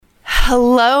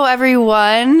Hello,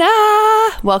 everyone.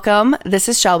 Welcome. This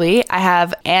is Shelby. I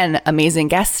have an amazing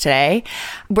guest today.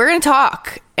 We're going to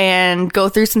talk and go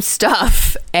through some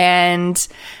stuff. And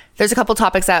there's a couple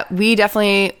topics that we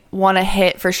definitely want to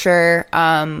hit for sure.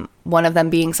 One of them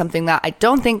being something that I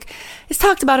don't think is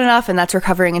talked about enough, and that's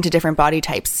recovering into different body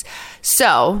types.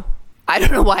 So I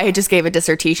don't know why I just gave a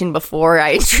dissertation before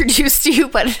I introduced you,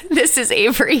 but this is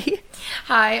Avery.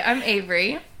 Hi, I'm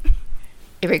Avery.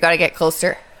 Avery, gotta get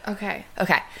closer. Okay.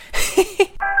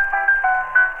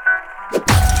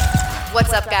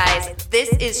 What's up, guys? This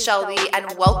is Shelby,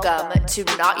 and welcome to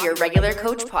Not Your Regular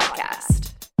Coach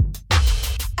podcast.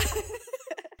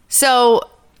 So,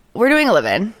 we're doing a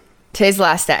live-in. Today's the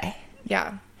last day.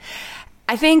 Yeah.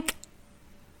 I think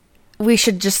we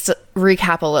should just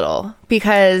recap a little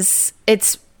because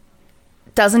it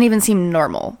doesn't even seem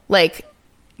normal. Like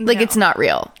No. it's not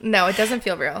real. No, it doesn't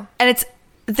feel real. And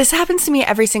this happens to me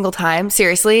every single time,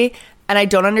 seriously. And I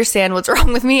don't understand what's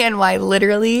wrong with me and why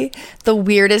literally the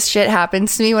weirdest shit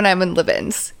happens to me when I'm in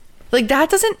live-ins. Like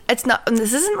this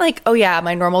isn't like, oh yeah,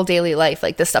 my normal daily life.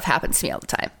 Like this stuff happens to me all the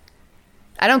time.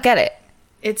 I don't get it.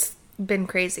 It's been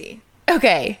crazy.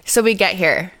 Okay, so we get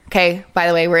here. Okay, by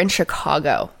the way, we're in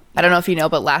Chicago. I don't know if you know,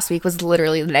 but last week was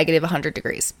literally negative 100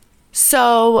 degrees.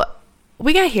 So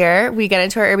we get here, we get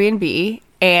into our Airbnb,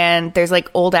 and there's like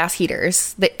old ass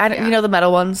heaters. You know the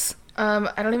metal ones?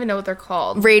 I don't even know what they're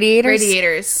called.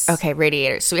 Radiators? Okay,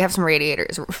 radiators. So we have some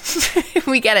radiators.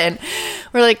 We get in.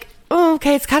 We're like, oh,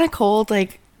 okay, it's kind of cold.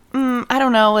 Like, I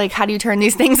don't know. Like, how do you turn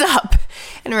these things up?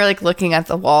 And we're like looking at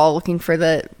the wall, looking for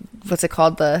what's it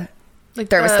called? The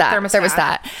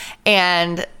thermostat.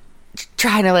 And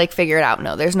trying to like figure it out.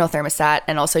 No, there's no thermostat.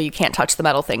 And also you can't touch the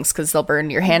metal things because they'll burn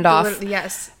your hand off.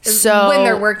 Yes. So when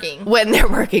they're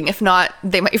working. If not,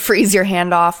 they might freeze your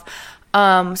hand off.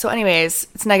 So anyways,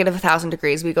 it's negative 1,000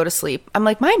 degrees. We go to sleep. I'm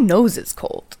like, my nose is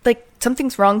cold. Like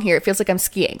something's wrong here. It feels like I'm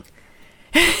skiing.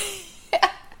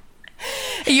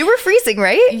 You were freezing,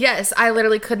 right? Yes, I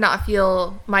literally could not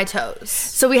feel my toes.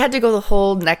 So we had to go the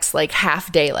whole next like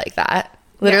half day like that.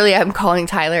 Literally, yeah. I'm calling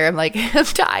Tyler. I'm like, I'm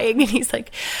dying. And he's like,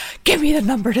 give me the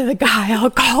number to the guy. I'll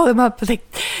call him up. Like,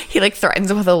 he like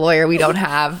threatens with a lawyer we don't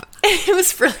have. It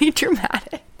was really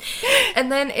dramatic.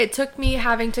 And then it took me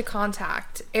having to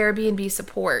contact Airbnb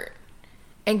support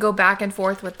and go back and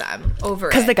forth with them over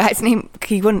it. Because the guy's name,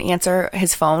 he wouldn't answer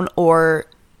his phone or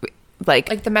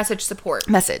like the message support.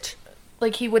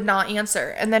 Like he would not answer.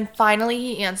 And then finally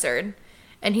he answered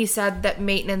and he said that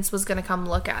maintenance was going to come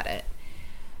look at it.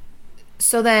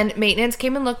 So then maintenance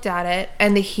came and looked at it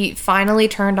and the heat finally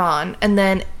turned on. And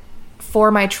then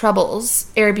for my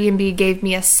troubles, Airbnb gave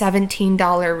me a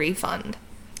 $17 refund.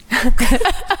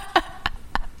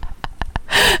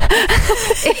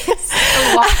 It's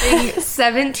a whopping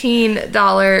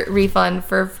 $17 refund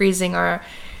for freezing our...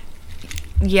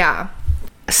 Yeah.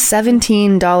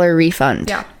 $17 refund.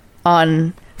 Yeah.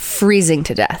 On freezing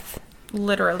to death.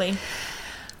 Literally.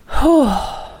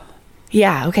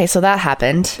 Yeah, okay, so that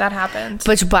happened.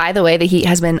 Which, by the way, the heat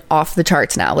has been off the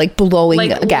charts now, like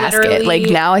blowing a gasket. Like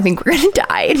now I think we're gonna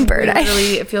die in burn.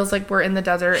 Literally, it feels like we're in the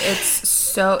desert. It's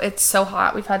so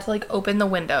hot. We've had to like open the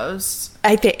windows.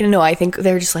 I think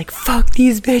they're just like, fuck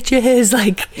these bitches,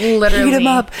 like literally heat them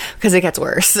up because it gets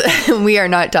worse. We are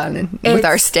not done with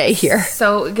our stay here.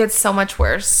 So it gets so much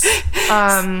worse.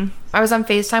 I was on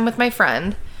FaceTime with my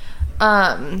friend,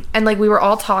 and like we were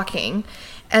all talking.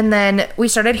 And then we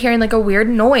started hearing like a weird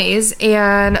noise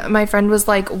and my friend was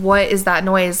like, what is that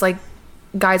noise? Like,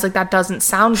 guys, like that doesn't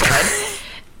sound good.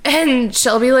 And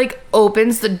Shelby like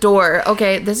opens the door.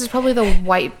 Okay, this is probably a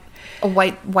white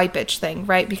bitch thing,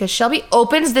 right? Because Shelby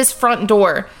opens this front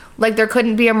door like there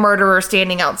couldn't be a murderer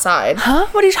standing outside. Huh?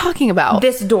 What are you talking about?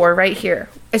 This door right here.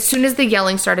 As soon as the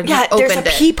yelling started, you opened it. There's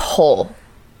a peephole.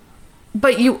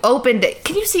 But you opened it.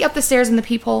 Can you see up the stairs in the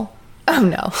peephole? Oh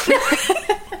no.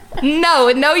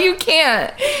 No, you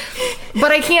can't.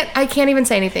 But I can't even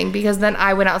say anything because then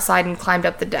I went outside and climbed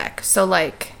up the deck. So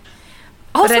like,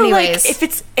 also, but anyways, like,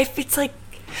 if it's like,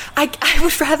 I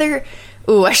would rather.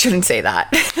 Ooh, I shouldn't say that.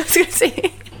 I was gonna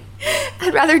say,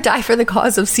 I'd rather die for the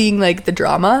cause of seeing like the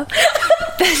drama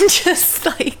than just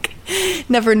like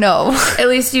never know. At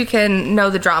least you can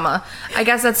know the drama. I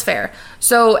guess that's fair.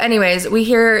 So, anyways, we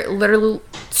hear literally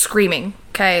screaming.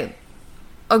 Okay.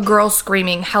 A girl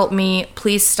screaming, help me,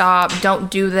 please stop,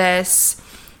 don't do this,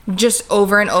 just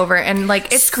over and over. And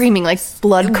like it's screaming, like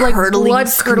blood curdling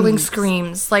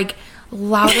screams. Like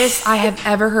loudest I have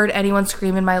ever heard anyone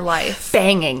scream in my life.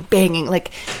 Banging.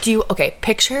 Like,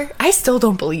 picture? I still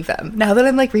don't believe them. Now that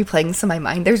I'm like replaying this in my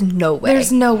mind, there's no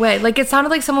way. Like it sounded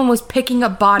like someone was picking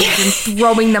up bodies and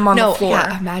throwing them on the floor.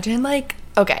 Yeah, imagine like,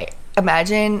 okay,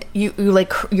 imagine you're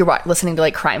listening to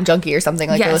like Crime Junkie or something,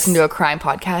 like you're listening to a crime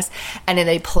podcast, and then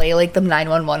they play like the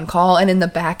 911 call, and in the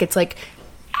back it's like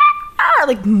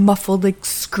like muffled like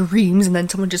screams, and then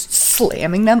someone just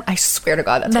slamming them. I swear to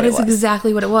God, that is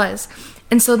exactly what it was.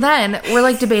 And so then we're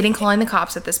like debating calling the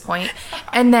cops at this point,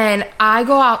 and then I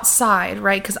go outside,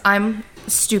 right, because I'm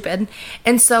stupid,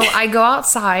 and so I go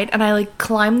outside and I like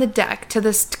climb the deck to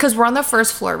this, because we're on the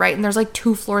first floor, right, and there's like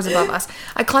 2 floors above us.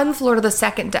 I climb the floor to the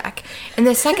second deck, and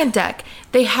the second deck,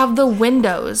 they have the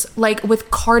windows like with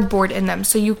cardboard in them,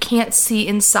 so you can't see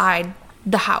inside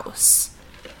the house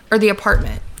or the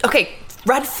apartment. Okay,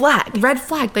 red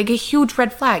flag, like a huge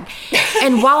red flag.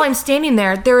 And while I'm standing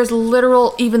there is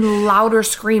literal even louder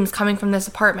screams coming from this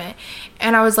apartment,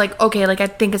 and I was like, okay, like I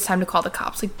think it's time to call the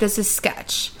cops. Like, this is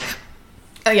sketch.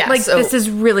 Oh yeah, like this is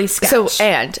really sketch.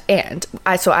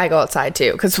 So I go outside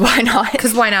too, because why not?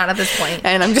 Because why not at this point?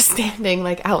 And I'm just standing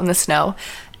like out in the snow,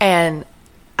 and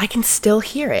I can still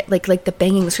hear it, like the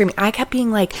banging, the screaming. I kept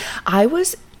being like, I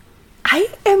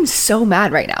am so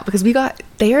mad right now because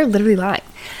they are literally lying.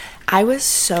 I was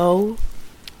so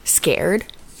scared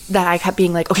that I kept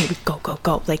being like, okay,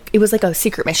 go. Like, it was like a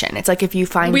secret mission. It's like if you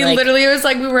find it was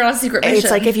like we were on a secret mission.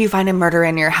 It's like if you find a murderer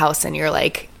in your house and you're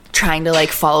like trying to like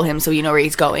follow him so you know where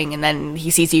he's going, and then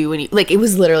he sees you and like, it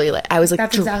was literally like, I was like,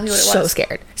 that's exactly what it was. So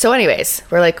scared. So anyways,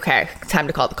 we're like, okay, time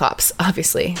to call the cops.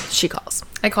 Obviously, she calls.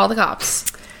 I call the cops.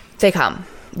 They come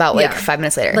about like 5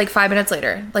 minutes later. Like 5 minutes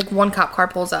later, like one cop car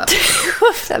pulls up. 2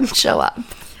 of them show up.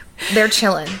 They're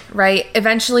chilling, right?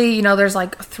 Eventually, you know, there's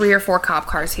like 3 or 4 cop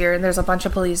cars here, and there's a bunch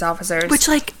of police officers. Which,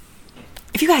 like,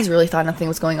 if you guys really thought nothing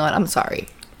was going on, I'm sorry.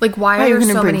 Like, why are there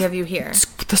so many of you here?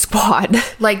 The squad.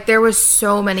 Like, there was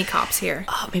so many cops here.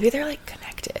 Oh, maybe they're like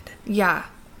connected. Yeah,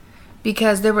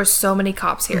 because there were so many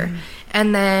cops here. Mm-hmm.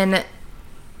 And then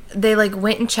they like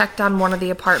went and checked on one of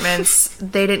the apartments.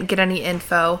 They didn't get any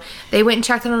info. They went and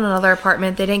checked on another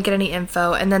apartment. They didn't get any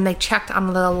info. And then they checked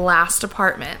on the last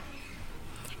apartment.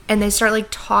 And they start like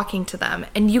talking to them,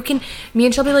 and me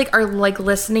and Shelby like are like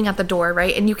listening at the door,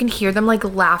 right? And you can hear them like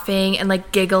laughing and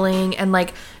like giggling and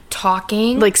like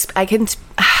talking. Like I can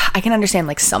understand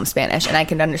like some Spanish, and I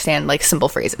can understand like simple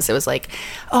phrases. It was like,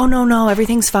 oh no,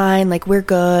 everything's fine, like we're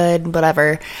good,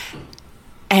 whatever.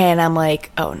 And I'm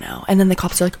like, oh no. And then the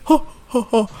cops are like,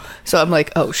 oh. So I'm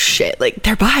like, oh shit, like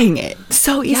they're buying it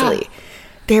so easily. Yeah.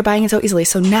 They're buying it so easily.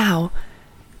 So now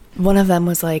one of them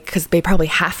was like, because they probably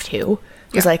have to.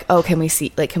 Was like, oh, can we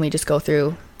just go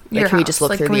through, like, can we just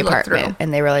look through the apartment?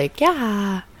 And they were like,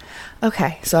 yeah,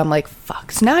 okay. So I'm like,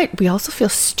 fuck. So now we also feel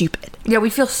stupid. Yeah, we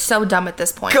feel so dumb at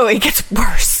this point. It gets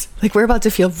worse. Like, we're about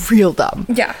to feel real dumb.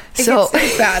 Yeah, it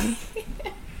gets bad.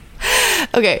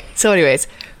 Okay, so anyways,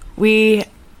 we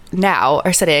now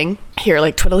are sitting here,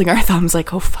 like, twiddling our thumbs,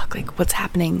 like, oh, fuck, like, what's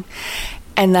happening?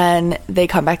 And then they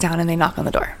come back down and they knock on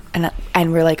the door.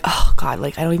 And we're like, oh, God,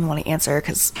 like, I don't even want to answer,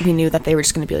 because we knew that they were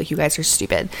just going to be like, you guys are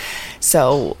stupid.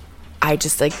 So I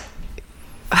just, like,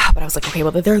 but I was like, okay,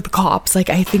 well, they're the cops. Like,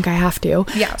 I think I have to.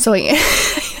 Yeah. So I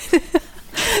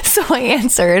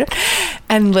answered.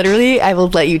 And literally, I will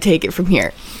let you take it from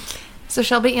here. So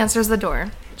Shelby answers the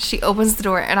door. She opens the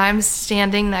door, and I'm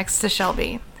standing next to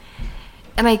Shelby.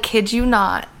 And I kid you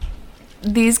not,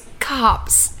 these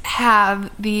cops have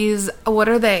these, what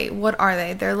are they?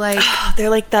 They're like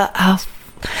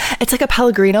it's like a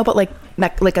Pellegrino, but like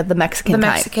the Mexican kind. The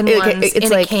Mexican ones it's in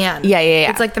like, a can. Yeah.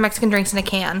 It's like the Mexican drinks in a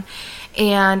can.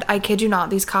 And I kid you not,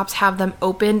 these cops have them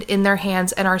opened in their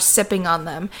hands and are sipping on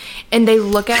them. And they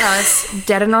look at us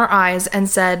dead in our eyes and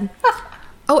said,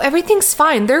 oh, everything's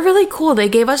fine. They're really cool. They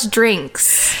gave us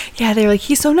drinks. Yeah, they're like,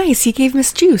 he's so nice. He gave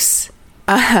us juice.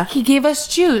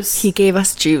 He gave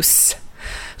us juice.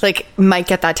 Like, might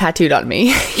get that tattooed on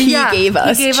me. He gave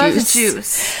us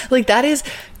juice. Like, that is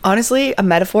honestly a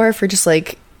metaphor for just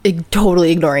like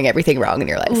totally ignoring everything wrong in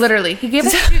your life. Literally, he gave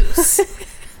us juice.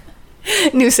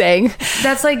 New saying.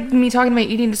 That's like me talking about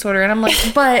eating disorder, and I'm like,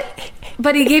 but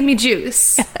he gave me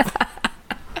juice.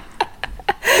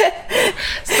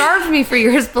 Starved me for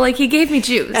years, but like he gave me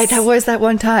juice. That was that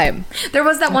one time. There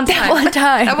was that one time.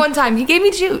 That one time he gave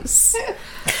me juice.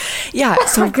 Yeah.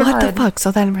 So what the fuck?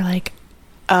 So then we're like,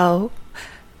 oh,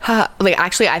 like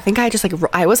actually, I think I just like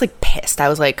I was like pissed. I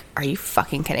was like, are you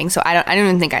fucking kidding? So I don't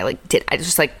even think I like did. I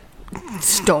just like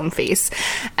stone face,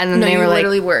 and then they were like,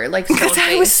 literally were like stone because face.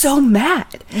 I was so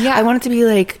mad. Yeah, I wanted to be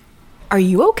like, are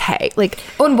you okay? Like,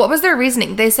 oh, and what was their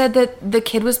reasoning? They said that the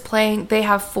kid was playing. They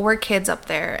have 4 kids up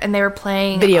there, and they were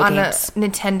playing video on games. a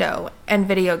Nintendo and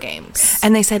video games.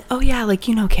 And they said, oh yeah, like,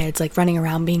 you know, kids like running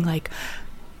around being like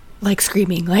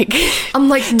screaming, like, I'm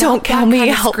like, don't kill me,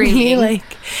 help me, like,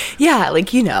 yeah,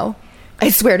 like, you know. I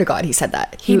swear to God, he said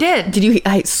that. He did. Did you?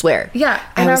 I swear. Yeah.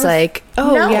 I was like,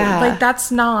 oh, no, yeah. like,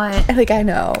 that's not. Like, I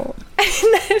know.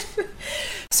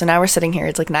 So now we're sitting here.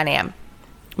 It's like 9 a.m.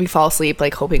 We fall asleep,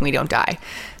 like, hoping we don't die.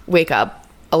 Wake up,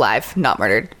 alive, not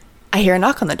murdered. I hear a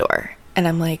knock on the door. And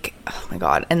I'm like, oh, my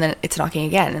God. And then it's knocking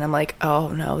again. And I'm like, oh,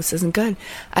 no, this isn't good.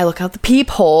 I look out the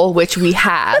peephole, which we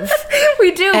have.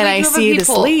 We do. And I see this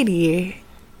lady.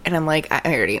 And I'm like, I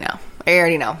already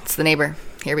know. It's the neighbor.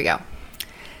 Here we go.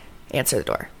 Answer the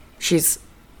door. She's,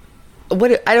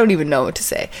 I don't even know what to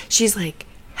say. She's like,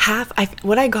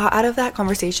 what I got out of that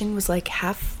conversation was like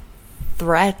half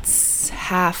threats,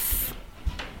 half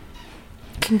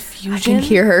confusion. I can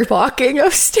hear her walking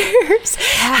upstairs.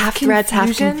 Half threats,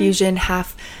 half confusion,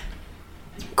 half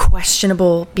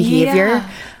questionable behavior. Yeah.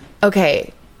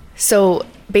 Okay, so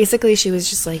basically she was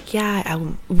just like, yeah,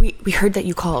 we heard that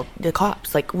you called the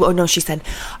cops. Like, well, no, she said,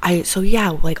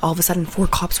 like all of a sudden 4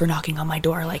 cops were knocking on my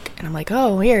door, like, and I'm like,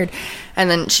 oh, weird. And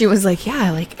then she was like,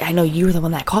 yeah, like, I know you were the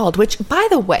one that called, which, by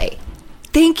the way,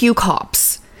 thank you,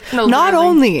 cops. No, not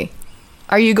only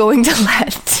are you going to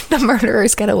let the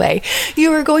murderers get away,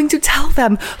 you are going to tell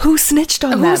them who snitched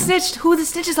on them. Who snitched? Who the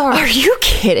snitches are? Are you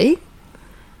kidding?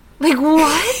 Like,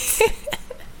 what?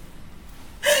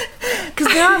 Because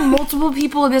there are multiple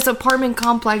people in this apartment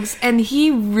complex, and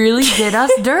he really did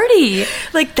us dirty.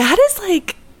 Like, that is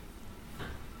like...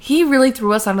 He really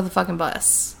threw us under the fucking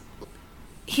bus.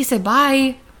 He said,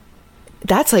 bye.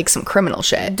 That's like some criminal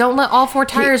shit. Don't let all 4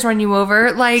 tires run you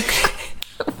over. Like,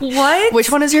 what?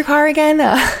 Which one is your car again?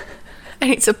 I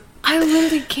need to... I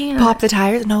literally can't. Pop the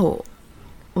tires? No.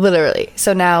 Literally.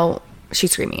 So now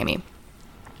she's screaming at me.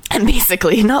 And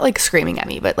basically, not like screaming at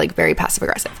me, but like very passive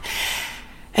aggressive.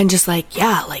 And just like,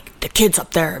 yeah, like the kids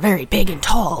up there are very big and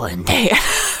tall, and they...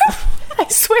 I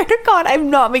swear to God, I'm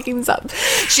not making this up.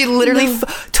 She literally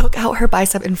took out her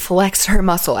bicep and flexed her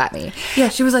muscle at me. Yeah,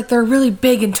 she was like, they're really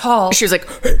big and tall. She was like...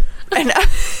 and,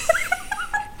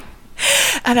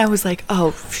 and I was like,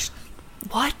 oh,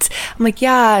 what? I'm like,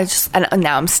 yeah, and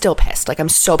now I'm still pissed. Like, I'm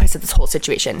so pissed at this whole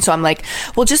situation. So I'm like,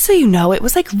 well, just so you know, it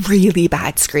was like really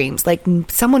bad screams. Like,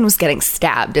 someone was getting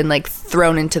stabbed and like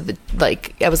thrown into the,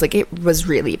 like, I was like, it was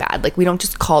really bad. Like, we don't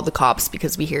just call the cops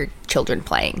because we hear children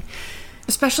playing.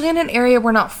 Especially in an area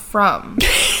we're not from.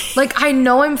 Like, I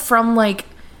know I'm from like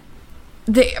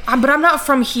but I'm not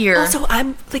from here. Also,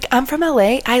 I'm from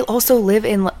LA. I also live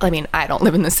in, I mean, I don't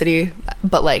live in the city,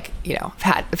 but like, you know,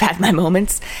 I've had my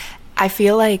moments. I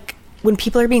feel like when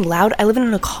people are being loud, I live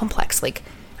in a complex. Like,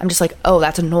 I'm just like, oh,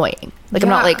 that's annoying. Like, yeah. I'm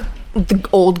not like the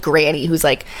old granny who's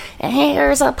like, hey,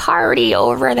 there's a party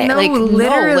over there. No, like,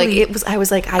 literally. No, like, it was, I was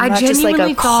like, I'm not just like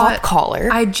a cop caller.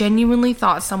 I genuinely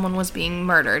thought someone was being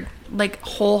murdered. Like,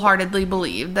 wholeheartedly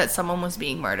believed that someone was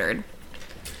being murdered.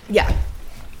 Yeah.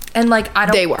 And like, I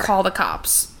don't call the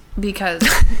cops because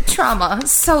trauma.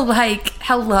 So like,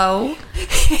 hello.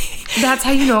 That's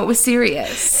how you know it was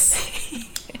serious.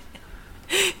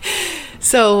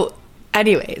 So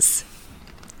anyways,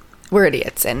 we're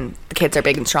idiots and the kids are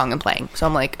big and strong and playing. So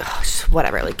I'm like, oh, just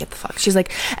whatever, like, get the fuck. She's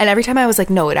like, and every time I was like,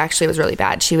 no, it actually was really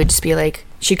bad, she would just be like,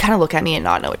 she'd kind of look at me and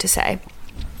not know what to say.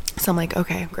 So I'm like,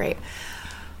 okay, great.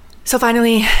 So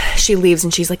finally she leaves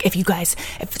and she's like,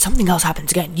 if something else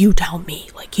happens again, you tell me,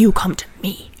 like, you come to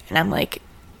me. And I'm like,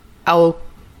 oh,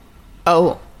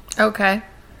 okay.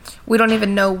 We don't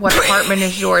even know what apartment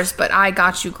is yours, but I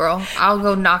got you, girl. I'll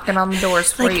go knocking on the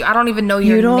doors for you. I don't even know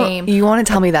your name. You want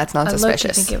to tell me that's not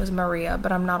suspicious? I think it was Maria,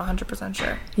 but I'm not 100%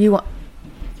 sure. You want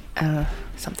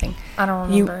something? I don't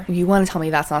remember. You want to tell me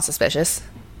that's not suspicious?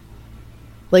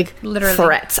 Like, literally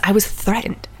threats. I was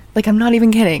threatened. Like, I'm not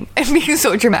even kidding. I'm being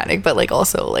so dramatic, but like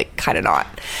also like kind of not.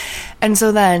 And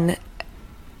so then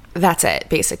that's it,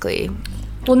 basically.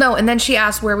 Well, no, and then she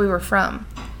asked where we were from.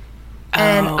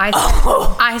 And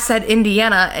I said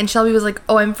Indiana, and Shelby was like,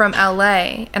 oh, I'm from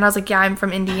LA. And I was like, yeah, I'm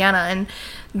from Indiana. And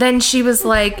then she was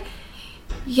like,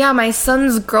 yeah, my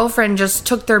son's girlfriend just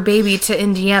took their baby to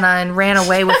Indiana and ran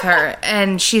away with her,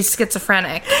 and she's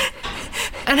schizophrenic.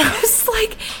 And I was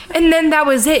like, and then that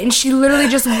was it. And she literally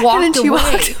just walked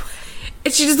away.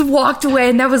 And she just walked away,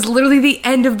 and that was literally the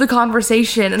end of the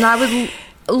conversation. And I was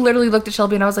literally looked at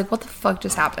Shelby, and I was like, what the fuck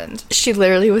just happened? She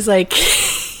literally was like...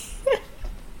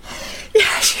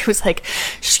 Yeah, she was like,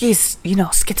 she's,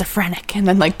 schizophrenic, and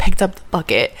then like picked up the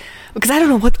bucket, because I don't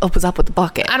know what was up with the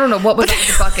bucket. I don't know what was up with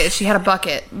the bucket. She had a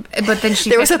bucket, but then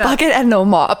there was a bucket and no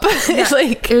mop. Yeah,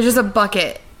 like, it was just a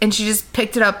bucket, and she just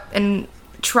picked it up and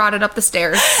trotted up the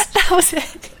stairs. That was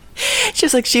it. She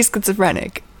was like, she's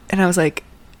schizophrenic, and I was like,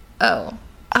 oh,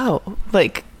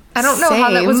 like, I don't know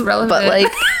how that was relevant, but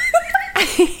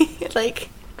like, like,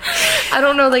 I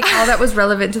don't know like how that was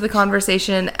relevant to the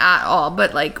conversation at all,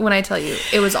 but like when I tell you,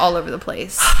 it was all over the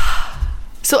place.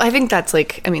 So I think that's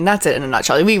like, I mean, that's it in a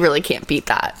nutshell. We really can't beat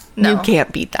that. No. You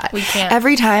can't beat that. We can't.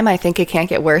 Every time I think it can't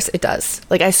get worse, it does.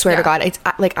 Like, I swear to God, it's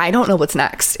like, I don't know what's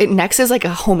next. Next is like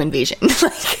a home invasion. I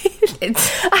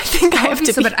think I have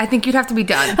to be, but I think you'd have to be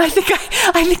done. I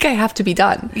think I have to be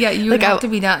done. Yeah, you would have to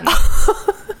be done.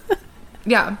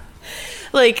 Yeah.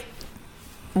 Like,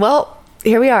 well,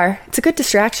 here we are. It's a good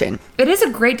distraction. It is a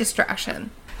great distraction.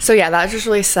 So yeah, that just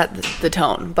really set the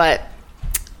tone. But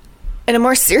in a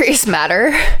more serious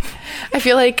matter, I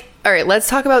feel like, all right, let's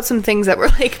talk about some things that were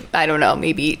like, I don't know,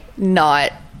 maybe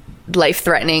not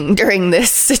life-threatening during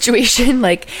this situation.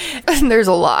 Like, there's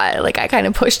a lot. Like, I kind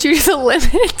of pushed you to the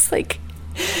limits, like,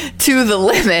 to the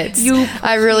limits.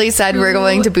 I really said we're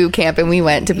going to boot camp, and we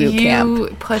went to boot camp.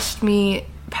 You pushed me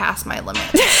past my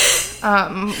limits.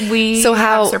 We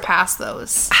have surpassed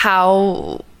those.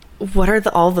 What are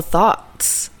all the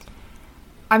thoughts?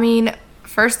 I mean,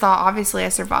 first thought, obviously I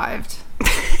survived.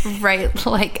 Right?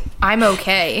 Like, I'm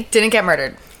okay. Didn't get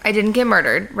murdered. I didn't get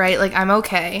murdered, right? Like, I'm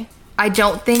okay. I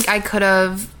don't think I could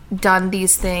have done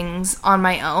these things on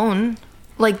my own.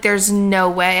 Like, there's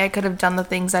no way I could have done the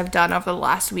things I've done over the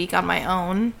last week on my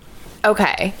own.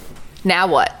 Okay. Now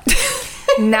what?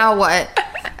 Now what?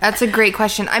 That's a great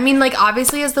question. I mean, like,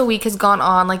 obviously as the week has gone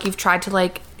on, like, you've tried to,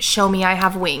 like, show me I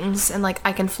have wings and, like,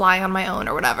 I can fly on my own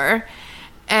or whatever.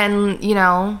 And, you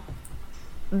know,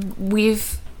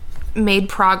 we've made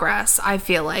progress, I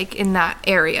feel like, in that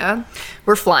area.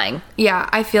 We're flying. Yeah,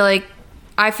 I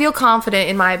feel confident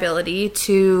in my ability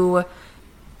to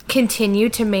continue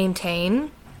to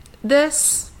maintain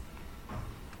this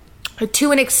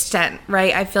to an extent,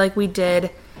 right? I feel like we did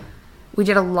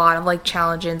a lot of like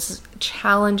challenges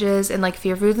and like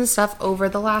fear foods and stuff over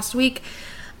the last week,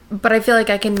 but I feel like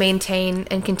I can maintain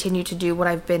and continue to do what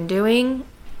I've been doing.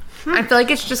 I feel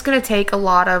like it's just gonna take a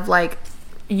lot of like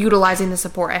utilizing the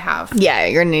support I have. Yeah,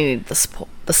 you're gonna need the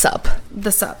sup.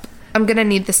 I'm gonna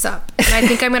need the sup, and I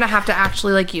think I'm gonna have to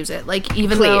actually like use it. Like,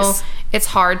 even though it's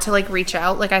hard to like reach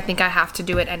out, like I think I have to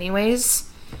do it anyways,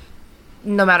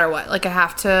 no matter what. Like, I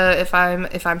have to, if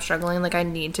I'm struggling, like I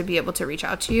need to be able to reach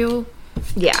out to you.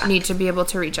 Yeah, need to be able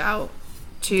to reach out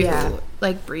to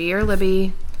like Bree or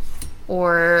Libby,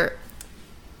 or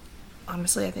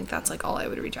honestly, I think that's like all I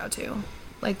would reach out to.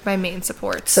 Like, my main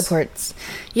supports.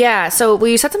 Yeah. So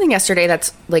you said something yesterday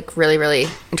that's like really, really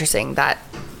interesting that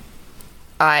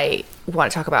I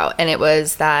want to talk about. And it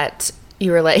was that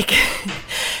you were like,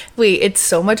 wait, it's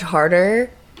so much harder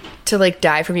to like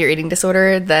die from your eating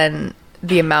disorder than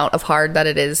the amount of hard that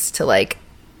it is to like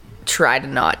try to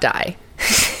not die.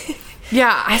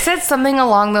 Yeah. I said something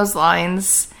along those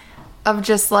lines of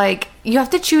just like, you have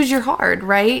to choose your hard,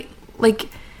 right? Like,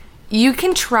 you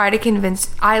can try to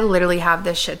convince, I literally have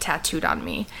this shit tattooed on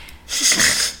me.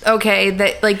 Okay,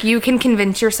 that like you can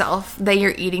convince yourself that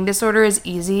your eating disorder is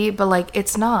easy, but like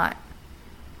it's not.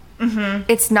 Mm-hmm.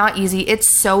 It's not easy. It's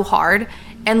so hard.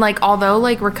 And like, although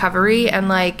like recovery and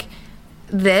like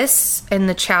this and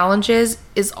the challenges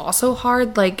is also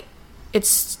hard, like it's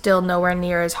still nowhere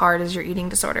near as hard as your eating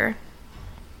disorder.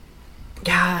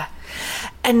 Yeah.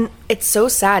 And it's so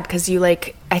sad because you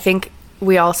like, I think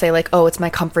we all say like, oh, it's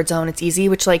my comfort zone, it's easy,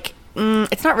 which like,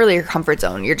 it's not really your comfort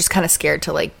zone. You're just kind of scared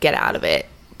to like get out of it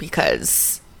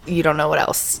because you don't know what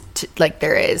else like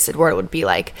there is and what it would be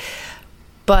like.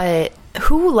 But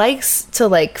who likes to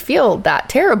like feel that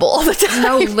terrible all the time?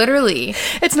 No, literally.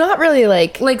 It's not really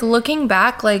like looking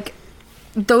back, like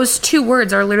those two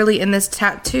words are literally in this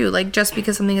tattoo, like just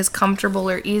because something is comfortable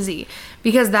or easy,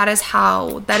 because that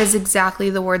is exactly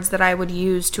the words that I would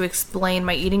use to explain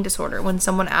my eating disorder when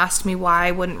someone asked me why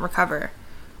I wouldn't recover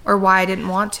or why I didn't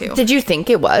want to. Did you think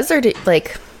it was, or did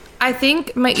like I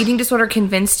think my eating disorder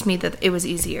convinced me that it was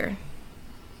easier.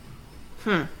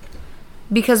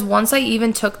 Because once I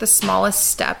even took the smallest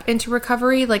step into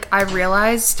recovery, like I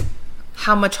realized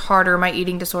how much harder my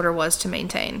eating disorder was to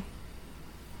maintain.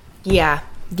 Yeah.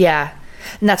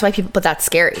 And that's why but that's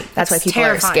scary. That's why people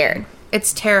are scared.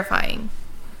 It's terrifying.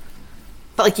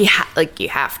 But you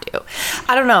have to.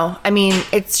 I don't know. I mean,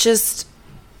 it's just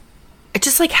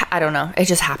like, I don't know. It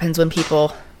just happens when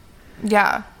people.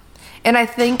 Yeah. And I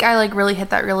think I like really hit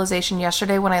that realization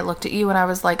yesterday when I looked at you and I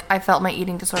was like, I felt my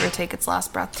eating disorder take its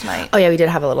last breath tonight. Oh yeah, we did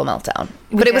have a little meltdown.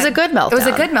 But it was a good meltdown. It was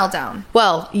a good meltdown.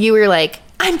 Well, you were like,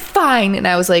 I'm fine. And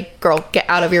I was like, girl, get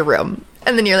out of your room.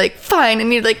 And then you're like, fine.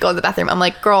 And you'd like go to the bathroom. I'm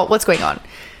like, girl, what's going on?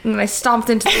 And then I stomped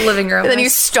into the living room. And then you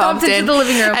stomped into the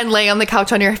living room and lay on the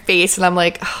couch on your face. And I'm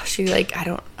like, oh,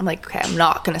 I'm like, okay, I'm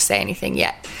not going to say anything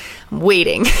yet. I'm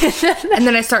waiting. And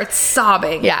then I start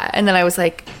sobbing. Yeah. And then I was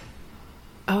like,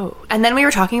 oh. And then we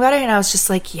were talking about it, and I was just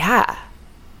like, yeah.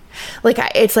 Like,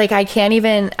 it's like I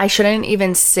shouldn't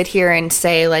even sit here and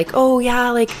say, like, oh,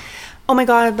 yeah, like, oh my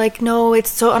God, like, no,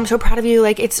 I'm so proud of you.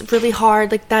 Like, it's really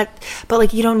hard, like that, but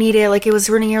like, you don't need it. Like, it was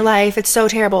ruining your life. It's so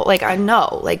terrible. Like, I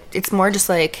know, like, it's more just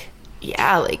like,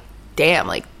 yeah, like, damn,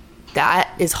 like,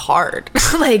 that is hard.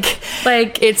 like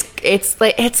it's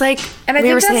like, and I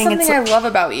think that's something I love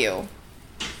about you,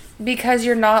 because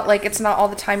you're not like, it's not all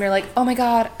the time you're like, oh my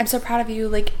God, I'm so proud of you,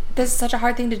 like, this is such a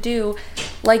hard thing to do.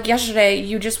 Like, yesterday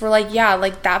you just were like, yeah,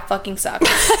 like, that fucking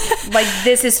sucks. Like,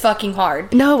 this is fucking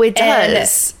hard. No, it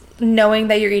does. And knowing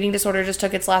that your eating disorder just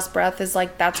took its last breath is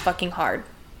like, that's fucking hard.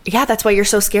 Yeah, that's why you're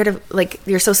so scared of, like,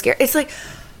 you're so scared. It's like,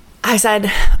 I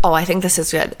said, oh, I think this is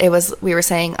good. We were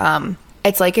saying,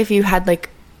 it's like if you had like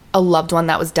a loved one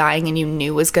that was dying and you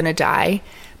knew was gonna die,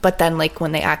 but then like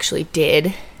when they actually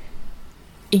did,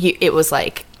 it was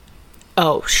like,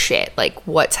 oh shit, like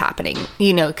what's happening?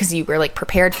 You know, because you were like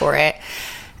prepared for it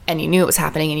and you knew it was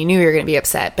happening and you knew you were gonna be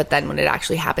upset, but then when it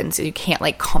actually happens, you can't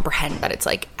like comprehend that it's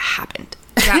like happened.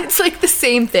 Yeah. It's like the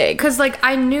same thing. Because like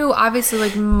I knew obviously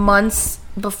like months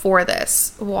before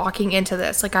this, walking into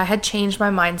this, like I had changed my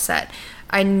mindset.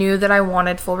 I knew that I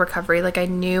wanted full recovery. Like I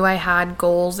knew I had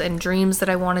goals and dreams that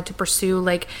I wanted to pursue.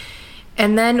 Like,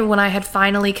 and then when I had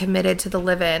finally committed to the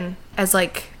live-in as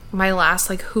like my last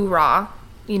like hoorah,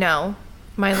 you know,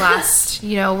 my last,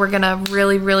 you know, we're gonna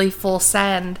really, really full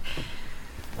send.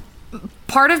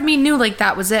 Part of me knew like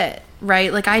that was it,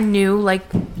 right? Like I knew like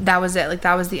that was it. Like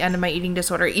that was the end of my eating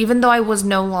disorder. Even though I was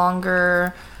no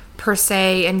longer per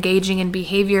se engaging in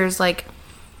behaviors, like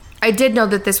I did know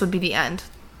that this would be the end.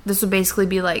 This would basically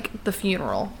be like the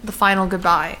funeral, the final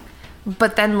goodbye.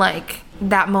 But then like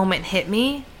that moment hit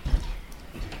me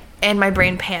and my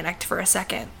brain panicked for a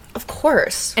second. Of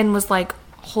course. And was like,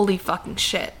 holy fucking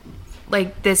shit.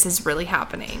 Like this is really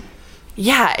happening.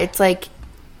 Yeah, it's like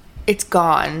it's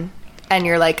gone and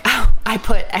you're like, oh, I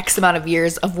put X amount of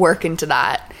years of work into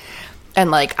that. And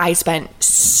like I spent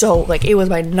so, like, it was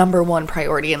my number one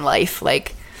priority in life.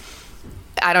 Like,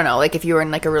 I don't know, like if you were in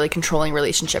like a really controlling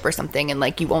relationship or something and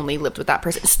like you only lived with that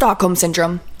person, Stockholm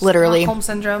syndrome, literally. Stockholm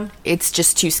syndrome. It's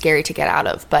just too scary to get out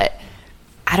of. But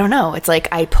I don't know, it's like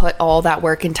I put all that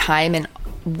work and time, and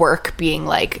work being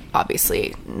like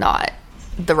obviously not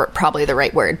probably the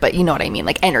right word, but you know what I mean,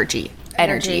 like energy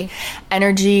and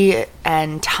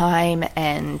time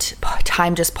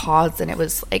just paused, and it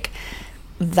was like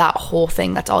that whole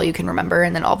thing, that's all you can remember,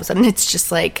 and then all of a sudden it's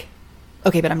just like,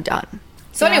 okay, but I'm done.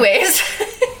 So yeah. anyways,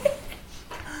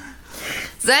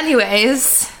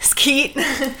 skeet.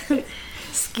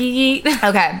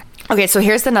 Okay, so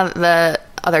here's the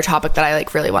other topic that I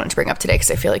like really wanted to bring up today,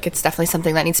 because I feel like it's definitely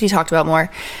something that needs to be talked about more,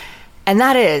 and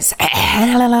that is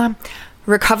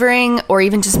recovering or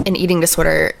even just an eating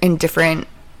disorder in different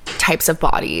types of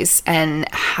bodies and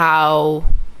how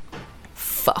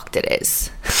fucked it is.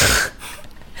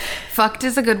 Fucked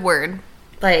is a good word.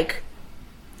 Like,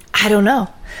 I don't know.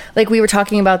 Like, we were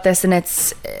talking about this, and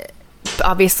it's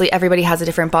obviously everybody has a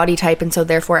different body type, and so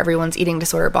therefore everyone's eating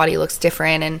disorder body looks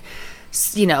different, and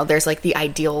you know, there's like the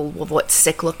ideal of what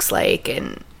sick looks like,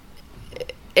 and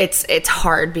it's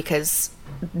hard because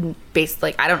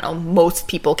like, I don't know, most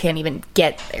people can't even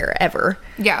get there ever.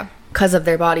 Yeah. Because of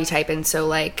their body type. And so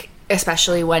like,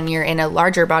 especially when you're in a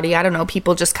larger body, I don't know,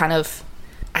 people just kind of,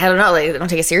 I don't know, like they don't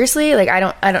take it seriously. Like I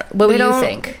don't, what do you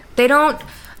think? They don't.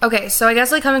 Okay. So I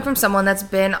guess like coming from someone that's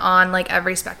been on like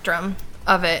every spectrum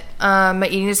of it. My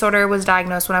eating disorder was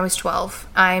diagnosed when I was 12.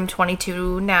 I'm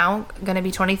 22 now, gonna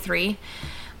be 23.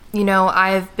 You know,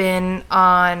 I've been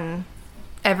on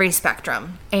every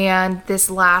spectrum, and this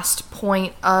last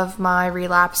point of my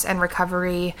relapse and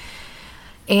recovery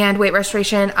and weight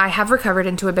restoration, I have recovered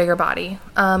into a bigger body.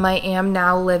 I am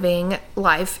now living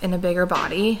life in a bigger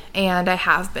body, and I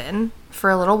have been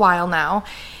for a little while now.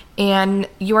 And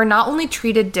you are not only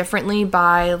treated differently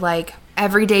by like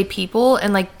everyday people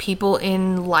and like people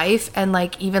in life and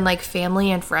like even like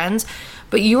family and friends,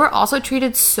 but you are also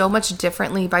treated so much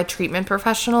differently by treatment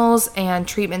professionals and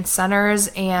treatment centers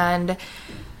and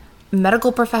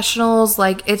medical professionals.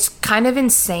 Like, it's kind of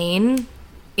insane.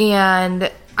 And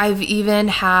I've even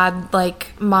had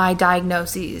like my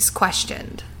diagnoses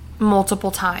questioned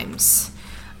multiple times.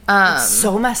 It's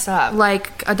so messed up.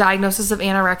 Like a diagnosis of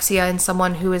anorexia in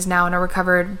someone who is now in a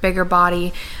recovered bigger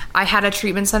body. I had a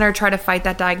treatment center try to fight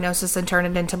that diagnosis and turn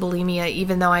it into bulimia,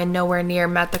 even though I nowhere near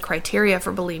met the criteria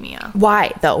for bulimia.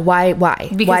 Why though? Why?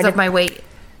 Because of my weight.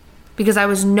 Because I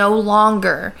was no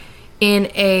longer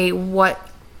in a what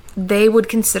they would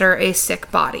consider a sick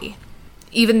body.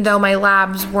 Even though my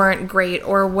labs weren't great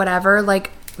or whatever,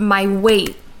 like my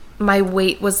weight my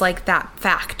weight was like that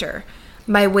factor.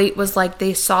 My weight was like,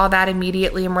 they saw that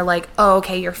immediately and were like, oh,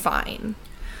 okay, you're fine.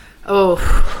 Oh,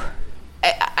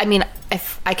 I mean,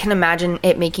 if I can imagine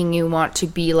it making you want to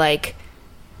be like,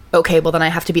 okay, well then I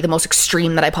have to be the most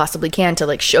extreme that I possibly can to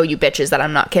like show you bitches that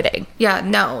I'm not kidding. Yeah,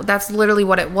 no, that's literally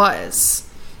what it was.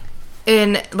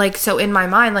 So in my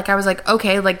mind, like I was like,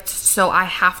 okay, like, so I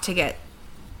have to get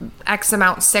X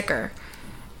amount sicker.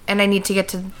 And I need to get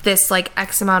to this like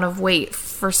X amount of weight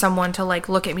for someone to like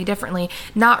look at me differently.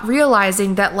 Not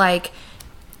realizing that like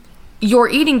your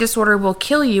eating disorder will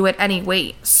kill you at any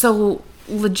weight. So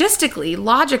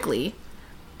logically,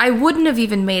 I wouldn't have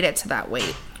even made it to that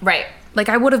weight. Right. Like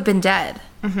I would have been dead.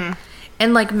 Mm-hmm.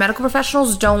 And like medical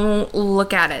professionals don't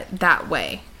look at it that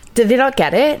way. Did they not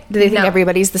get it? Do they think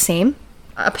everybody's the same?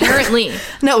 Apparently.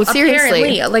 No,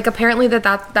 seriously. Apparently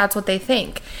that's what they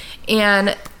think.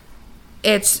 And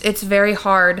it's very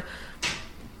hard.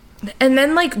 And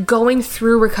then like going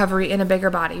through recovery in a bigger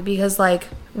body, because like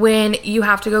when you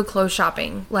have to go clothes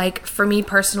shopping, like for me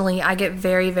personally, I get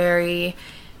very, very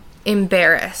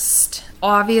embarrassed.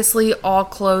 Obviously, all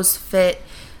clothes fit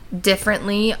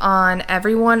differently on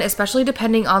everyone, especially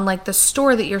depending on like the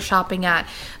store that you're shopping at,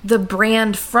 the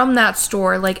brand from that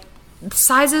store, like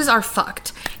sizes are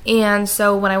fucked. And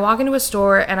so when I walk into a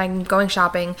store and I'm going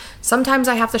shopping, sometimes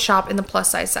I have to shop in the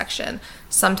plus size section.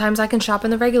 Sometimes I can shop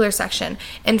in the regular section.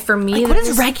 And for me, like, what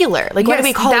is regular? Like, what do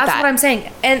we call that? That's what I'm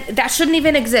saying. And that shouldn't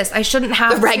even exist. I shouldn't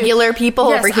have the regular people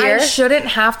over here. I shouldn't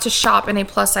have to shop in a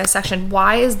plus size section.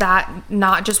 Why is that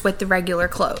not just with the regular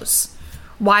clothes?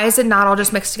 Why is it not all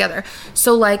just mixed together?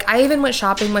 So like I even went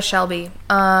shopping with Shelby,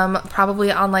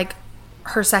 probably on like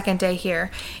her second day here.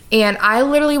 And I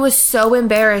literally was so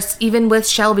embarrassed, even with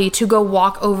Shelby, to go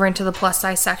walk over into the plus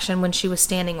size section when she was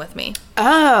standing with me.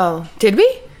 Oh, did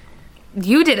we?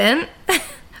 You didn't.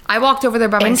 I walked over there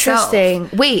by myself.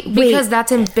 Interesting. Wait. Because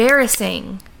that's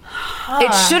embarrassing. Huh.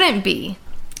 It shouldn't be.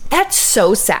 That's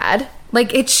so sad.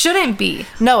 Like, it shouldn't be.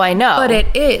 No, I know. But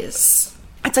it is.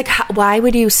 It's like, why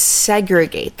would you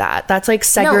segregate that? That's like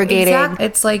segregating. No, exactly.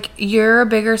 It's like, you're a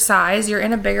bigger size, you're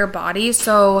in a bigger body,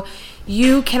 so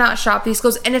you cannot shop these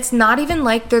clothes. And it's not even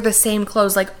like they're the same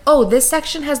clothes. Like, oh, this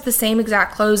section has the same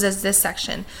exact clothes as this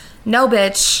section. No,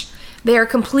 bitch. They are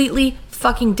completely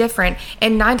fucking different.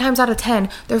 And 9 times out of 10,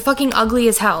 they're fucking ugly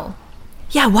as hell.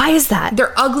 Yeah, why is that?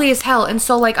 They're ugly as hell. And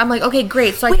so, like, I'm like, okay,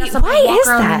 great. So I guess I'm gonna walk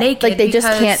around naked. Like, they just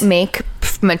can't make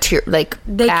material, like,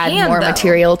 add more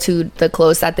material to the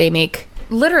clothes that they make.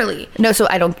 Literally. No, so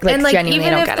I don't, like, and, like, genuinely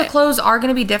don't get it. Even if the clothes are going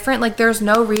to be different, like, there's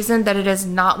no reason that it is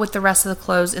not with the rest of the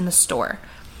clothes in the store.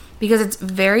 Because it's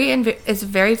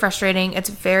very frustrating.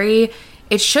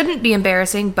 It shouldn't be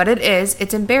embarrassing, but it is.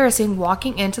 It's embarrassing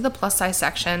walking into the plus size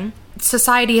section.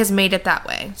 Society has made it that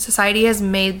way. Society has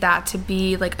made that to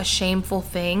be, like, a shameful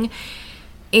thing.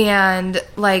 And,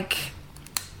 like,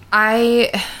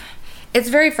 it's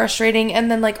very frustrating.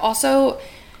 And then, like, also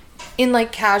in,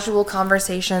 like, casual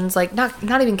conversations, like, not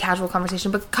even casual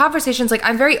conversation, but conversations, like,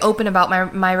 I'm very open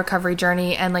about my recovery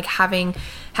journey and, like, having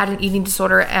had an eating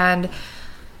disorder. And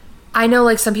I know,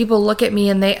 like, some people look at me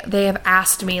and they have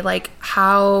asked me, like,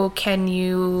 how can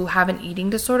you have an eating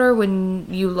disorder when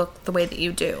you look the way that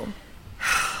you do?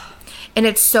 And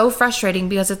it's so frustrating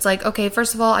because it's like, okay,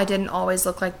 first of all, I didn't always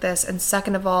look like this. And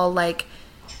second of all, like,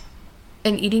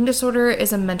 an eating disorder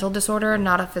is a mental disorder,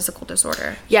 not a physical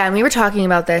disorder. Yeah, and we were talking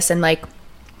about this, and, like,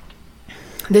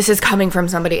 this is coming from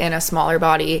somebody in a smaller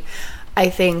body. I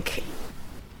think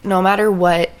no matter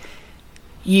what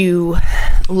you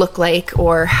look like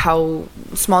or how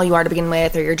small you are to begin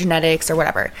with or your genetics or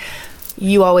whatever,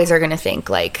 you always are going to think,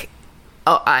 like,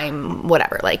 oh, I'm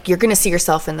whatever. Like, you're going to see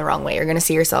yourself in the wrong way. You're going to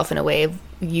see yourself in a way of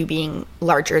you being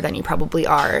larger than you probably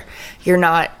are. You're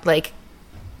not, like,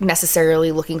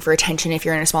 necessarily looking for attention if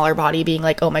you're in a smaller body, being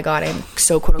like, oh my god, I'm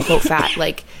so quote unquote fat.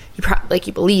 Like,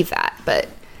 you believe that, but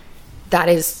that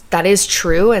is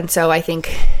true. And so I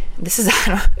think this is,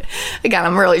 again,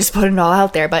 I'm really just putting it all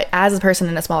out there, but as a person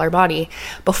in a smaller body,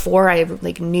 before I,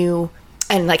 like, knew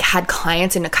and, like, had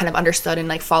clients and kind of understood and,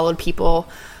 like, followed people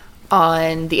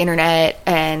on the internet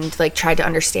and, like, tried to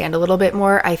understand a little bit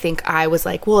more, I think I was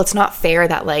like, well, it's not fair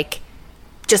that, like,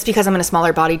 just because I'm in a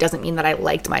smaller body doesn't mean that I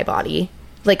liked my body.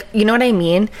 Like, you know what I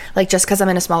mean? Like, just because I'm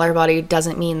in a smaller body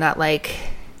doesn't mean that, like,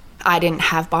 I didn't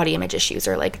have body image issues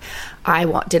or, like,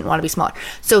 didn't want to be smaller.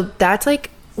 So that's, like,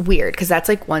 weird, because that's,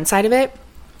 like, one side of it.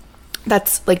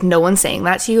 That's, like, no one's saying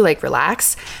that to you, like,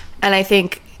 relax. And I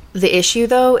think the issue,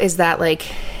 though, is that, like,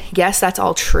 yes, that's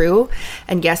all true,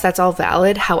 and yes, that's all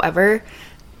valid. However,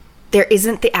 there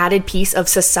isn't the added piece of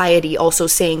society also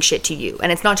saying shit to you.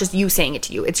 And it's not just you saying it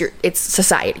to you, it's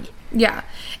society. Yeah.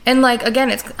 And like, again,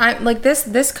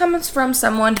 this comes from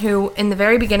someone who, in the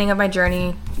very beginning of my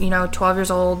journey, 12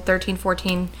 years old, 13,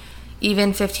 14,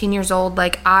 even 15 years old,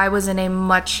 like, I was in a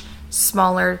much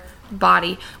smaller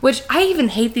body, which I even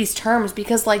hate these terms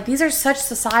because, like, these are such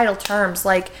societal terms,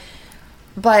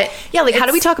 but yeah, like, how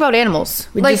do we talk about animals?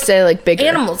 We like, just say, like, bigger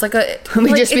animals, like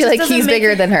we just be like, he's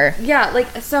bigger than her. Yeah, like,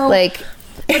 so, like,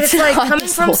 but it's like coming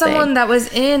from someone that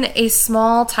was in a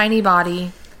small, tiny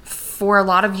body for a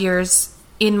lot of years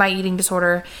in my eating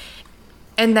disorder,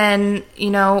 and then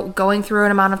going through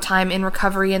an amount of time in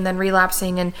recovery and then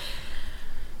relapsing and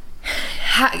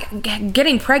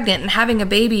getting pregnant and having a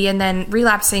baby and then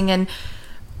relapsing and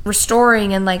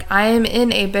restoring, and like, I am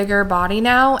in a bigger body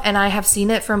now, and I have seen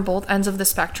it from both ends of the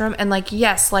spectrum. And like,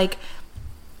 yes, like,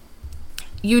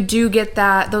 you do get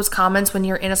those comments when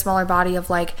you're in a smaller body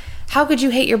of like, how could you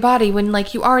hate your body when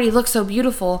like you already look so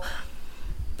beautiful?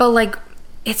 But like,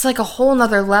 it's like a whole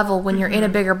nother level when you're in a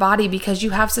bigger body, because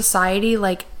you have society,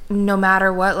 like, no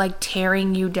matter what, like,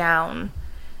 tearing you down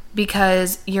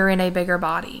because you're in a bigger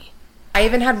body. I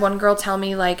even had one girl tell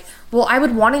me, like, well, I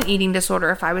would want an eating disorder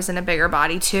if I was in a bigger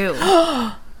body too.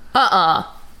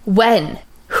 When?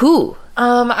 Who?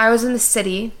 I was in the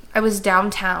city. I was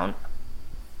downtown.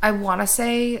 I want to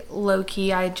say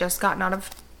low-key, I had just gotten out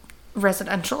of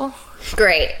residential.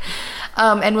 Great.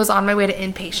 And was on my way to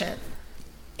inpatient.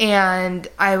 And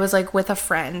I was like with a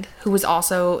friend who was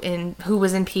in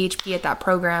PHP at that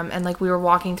program, and like, we were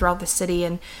walking throughout the city,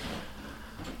 and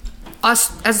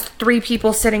us as 3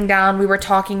 people sitting down, we were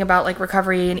talking about like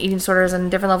recovery and eating disorders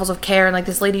and different levels of care, and like,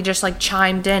 this lady just like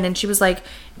chimed in, and she was like,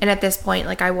 and at this point,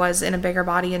 like, I was in a bigger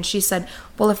body, and she said,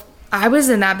 well, if I was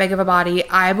in that big of a body,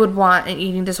 I would want an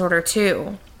eating disorder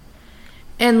too.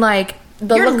 And like,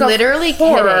 the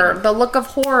look of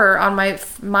horror on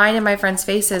mine and my friends'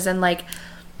 faces, and like,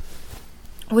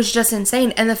 was just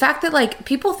insane. And the fact that like,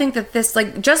 people think that this,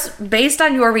 like, just based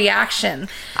on your reaction,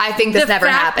 I think this never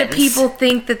happens. That people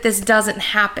think that this doesn't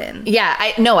happen. Yeah,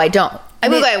 I don't. I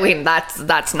mean, wait,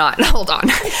 that's not. Hold on.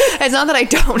 It's not that I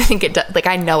don't think it does. Like,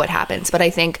 I know it happens, but I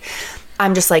think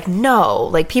I'm just like, no,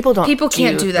 like, people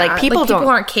can't do that. Like, people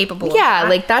aren't capable. Yeah, of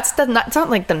that. like, it's not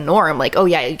like the norm. Like, oh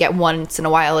yeah, you get once in a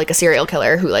while like a serial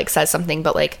killer who like says something,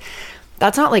 but like,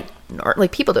 that's not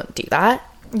like people don't do that.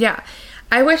 Yeah.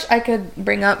 I wish I could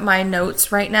bring up my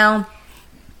notes right now.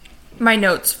 My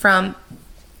notes from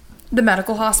the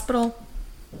medical hospital.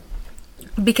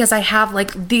 Because I have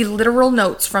like the literal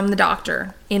notes from the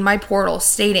doctor in my portal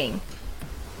stating,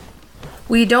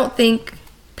 we don't think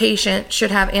patient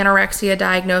should have anorexia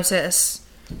diagnosis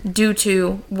due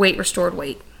to weight restored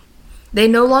weight. They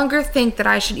no longer think that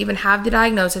I should even have the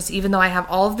diagnosis, even though I have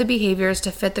all of the behaviors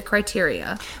to fit the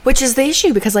criteria. Which is the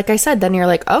issue, because like I said, then you're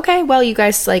like, okay, well, you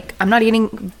guys, like, I'm not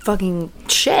eating fucking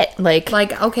shit. Like,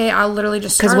 okay, I'll literally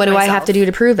just because what do I have to do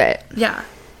to prove it? Yeah.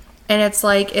 And it's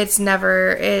like, it's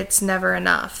never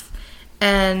enough.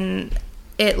 And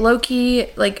it low-key,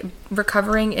 like,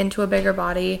 recovering into a bigger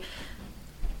body,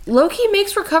 low-key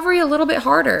makes recovery a little bit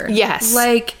harder. Yes.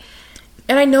 Like,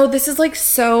 and I know this is like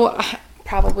so...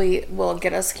 probably will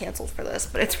get us canceled for this,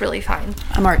 but it's really fine.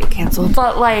 I'm already canceled.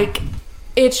 But like,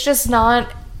 it's just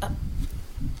not,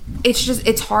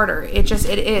 it's harder. It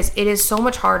is so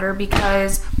much harder,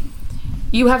 because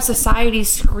you have society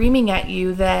screaming at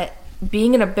you that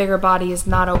being in a bigger body is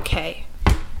not okay.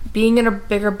 Being in a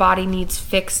bigger body needs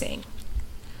fixing.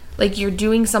 Like, you're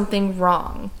doing something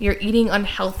wrong. You're eating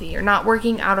unhealthy. You're not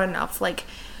working out enough. Like,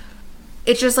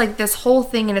 it's just like this whole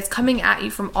thing, and it's coming at you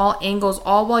from all angles,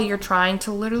 all while you're trying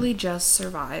to literally just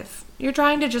survive. You're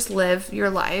trying to just live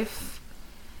your life,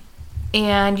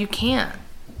 and you can't.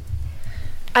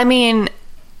 I mean,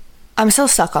 I'm so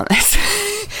stuck on this.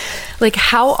 Like,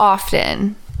 how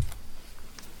often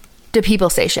do people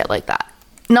say shit like that?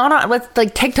 Not on, let's,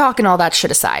 like, TikTok and all that shit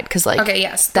aside, because like, okay,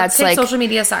 yes, that's like social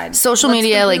media aside. Social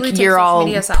media, like, you're all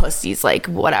pussies, like,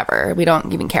 whatever. We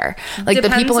don't even care. Like, the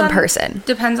people in person.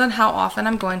 Depends on how often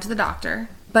I'm going to the doctor,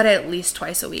 but at least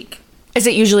twice a week. Is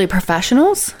it usually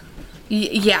professionals?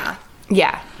 Yeah.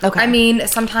 Yeah. Okay. I mean,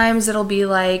 sometimes it'll be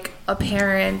like a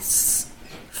parent's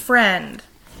friend,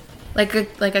 like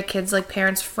a kid's like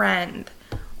parent's friend.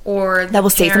 Or that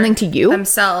will say something to you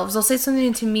themselves. They'll say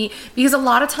something to me, because a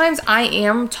lot of times I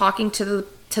am talking to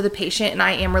the patient, and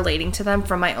I am relating to them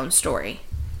from my own story,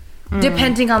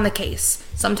 depending on the case.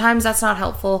 Sometimes that's not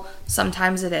helpful,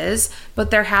 sometimes it is, but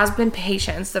there has been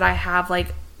patients that I have, like,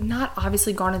 not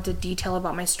obviously gone into detail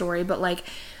about my story, but like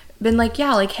been like,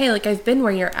 yeah, like, hey, like, I've been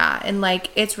where you're at, and like,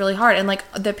 it's really hard. And like,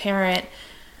 the parent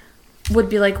would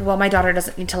be like, well, my daughter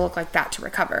doesn't need to look like that to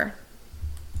recover.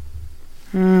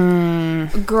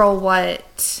 Girl,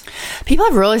 what? People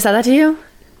have really said that to you?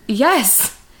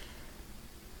 Yes.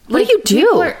 What do you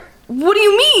do? What do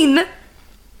you mean?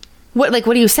 What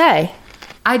do you say?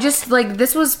 I just, like,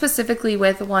 this was specifically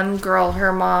with one girl.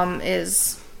 Her mom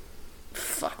is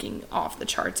fucking off the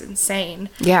charts insane.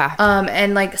 Yeah.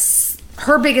 And, like,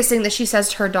 her biggest thing that she says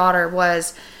to her daughter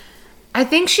was, I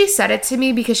think she said it to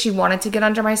me because she wanted to get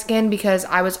under my skin because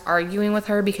I was arguing with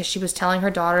her because she was telling her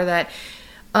daughter that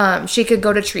she could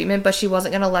go to treatment, but she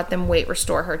wasn't going to let them weight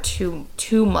restore her too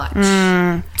much.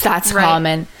 That's right?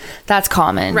 Common. That's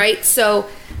common. Right? So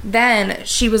then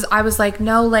I was like,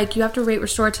 no, like, you have to weight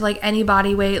restore to, like, any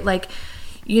body weight. Like,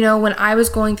 you know, when I was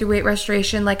going through weight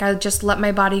restoration, like, I just let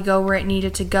my body go where it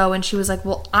needed to go. And she was like,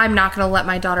 well, I'm not going to let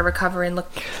my daughter recover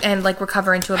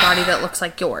recover into a body that looks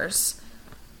like yours.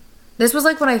 This was,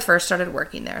 like, when I first started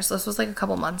working there. So this was, like, a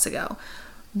couple months ago.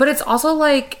 But it's also,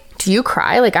 like... Do you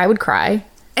cry? Like, I would cry.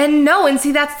 And no, and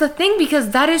see, that's the thing,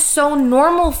 because that is so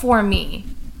normal for me.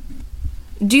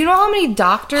 Do you know how many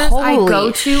doctors I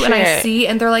go to and I see,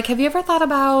 and they're like, have you ever thought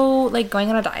about, like, going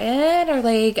on a diet or,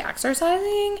 like,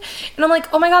 exercising? And I'm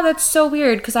like, oh my God, that's so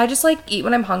weird, because I just, like, eat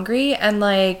when I'm hungry and,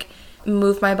 like,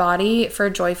 move my body for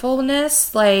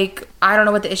joyfulness. Like, I don't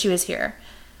know what the issue is here.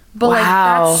 But, like,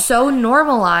 that's so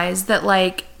normalized that,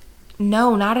 like,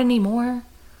 no, not anymore.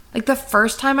 Like, the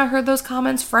first time I heard those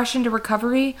comments fresh into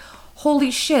recovery, holy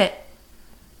shit.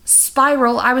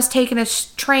 Spiral. I was taking a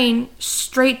train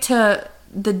straight to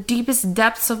the deepest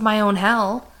depths of my own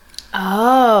hell.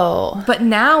 Oh. But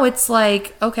now it's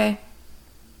like, okay.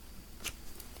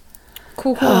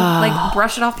 Cool. Like,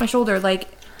 brush it off my shoulder. Like,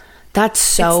 that's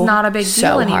so it's not a big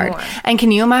deal anymore. Hard. And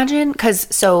can you imagine? I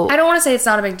don't want to say it's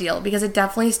not a big deal, because it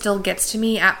definitely still gets to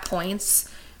me at points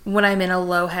when I'm in a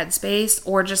low headspace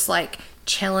or just, like,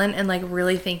 chilling and, like,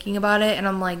 really thinking about it. And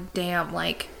I'm like, damn,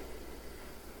 like,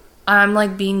 I'm,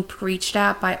 like, being preached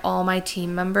at by all my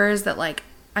team members that, like,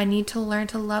 I need to learn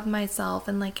to love myself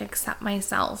and, like, accept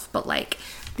myself. But, like,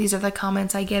 these are the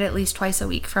comments I get at least twice a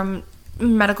week from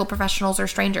medical professionals or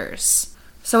strangers.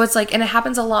 So it's like, and it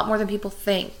happens a lot more than people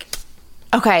think.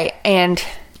 Okay. And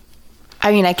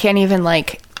I mean, I can't even,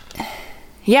 like,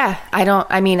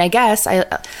 I guess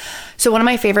so one of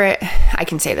my favorite, I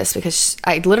can say this because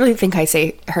I literally think I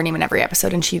say her name in every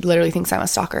episode and she literally thinks I'm a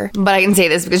stalker, but I can say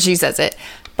this because she says it.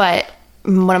 But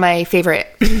one of my favorite,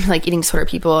 like, eating disorder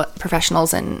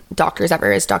professionals and doctors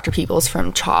ever is Dr. Peoples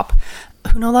from CHOP,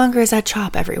 who no longer is at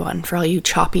CHOP, everyone. For all you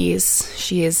CHOPpies,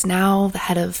 she is now the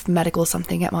head of medical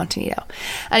something at Montanito.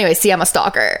 Anyway, see, I'm a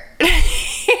stalker.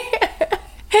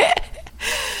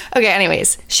 Okay,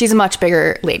 anyways, she's a much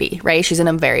bigger lady, right? She's in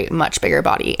a very much bigger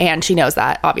body, and she knows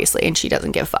that, obviously, and she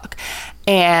doesn't give a fuck.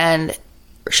 And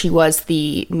she was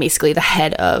basically the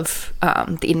head of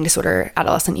the eating disorder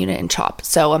adolescent unit in CHOP.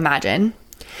 So imagine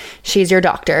she's your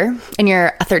doctor, and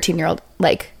you're a 13-year-old,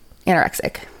 like,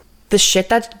 anorexic. The shit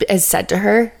that is said to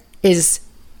her is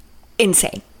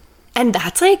insane. And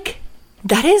that's, like,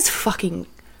 that is fucking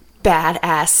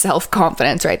badass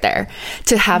self-confidence right there,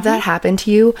 to have that happen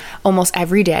to you almost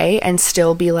every day and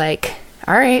still be like,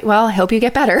 all right, well, I hope you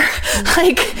get better.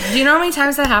 Like, do you know how many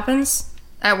times that happens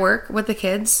at work with the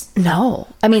kids? No,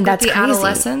 I mean, that's the crazy.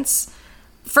 Adolescents.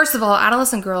 First of all,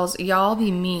 adolescent girls, y'all be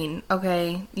mean,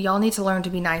 okay? Y'all need to learn to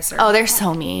be nicer. Oh, they're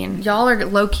so mean. Y'all are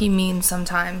low-key mean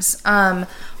sometimes.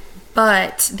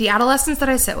 But the adolescents that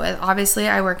I sit with, obviously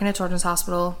I work in a children's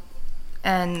hospital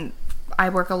and I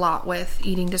work a lot with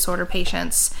eating disorder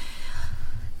patients.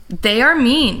 They are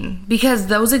mean because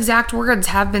those exact words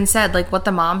have been said, like what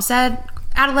the mom said.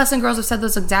 Adolescent girls have said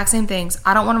those exact same things.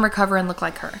 I don't want to recover and look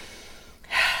like her.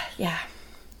 Yeah.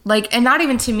 Like, and not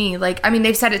even to me. Like, I mean,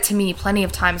 they've said it to me plenty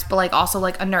of times, but, like, also,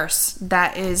 like, a nurse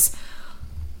that is,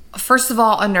 first of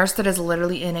all, a nurse that is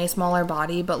literally in a smaller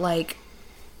body, but, like,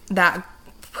 that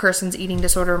person's eating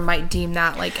disorder might deem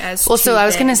that, like, as well. So I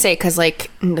was gonna say, because, like,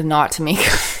 not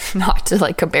to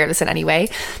like compare this in any way,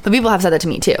 but people have said that to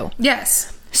me too.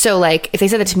 Yes. So, like, if they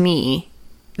said that to me,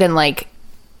 then, like,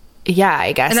 yeah,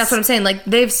 I guess. And that's what I'm saying. Like,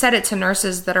 they've said it to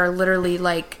nurses that are literally,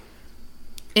 like,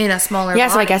 in a smaller body.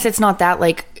 So I guess it's not that,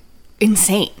 like,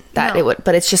 insane that it would,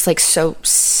 but it's just, like, so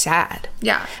sad.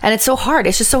 Yeah. And it's so hard.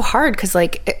 It's just so hard because,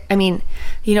 like, I mean,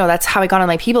 you know, that's how I got on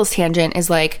my people's tangent is,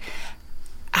 like,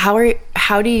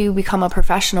 how do you become a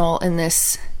professional in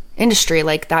this industry?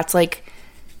 Like, that's, like,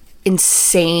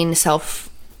 insane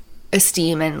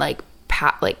self-esteem and, like,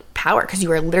 power, because you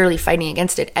are literally fighting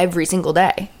against it every single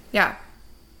day. Yeah.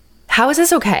 How is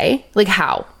this okay? Like,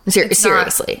 how?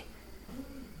 Seriously.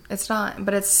 It's not,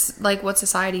 but it's, like, what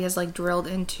society has, like, drilled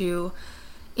into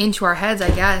into our heads, I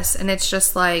guess. And it's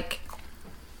just like,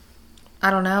 I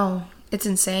don't know. It's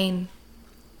insane.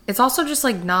 It's also just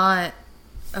like not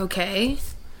okay.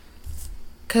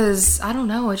 Because, I don't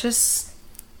know, it just...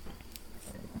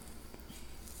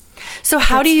 So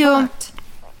how do you... fucked.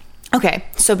 Okay,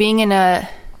 so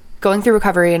going through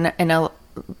recovery in a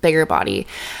bigger body,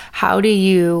 how do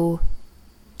you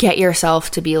get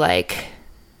yourself to be like,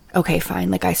 okay,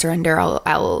 fine, like I surrender,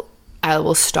 I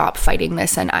will stop fighting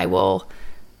this and I will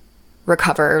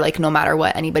recover, like no matter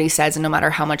what anybody says and no matter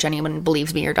how much anyone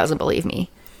believes me or doesn't believe me?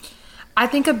 I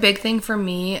think a big thing for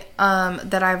me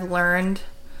that I've learned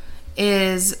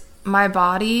is my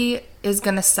body is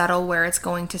going to settle where it's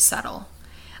going to settle.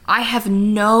 I have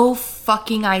no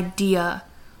fucking idea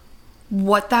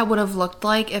what that would have looked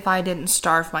like if I didn't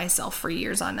starve myself for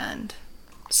years on end.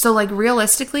 So, like,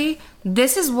 realistically,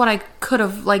 this is what I could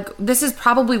have, like, this is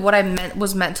probably what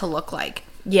was meant to look like.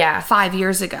 Yeah. 5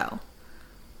 years ago.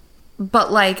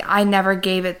 But, like, I never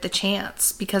gave it the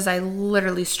chance because I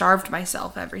literally starved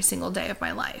myself every single day of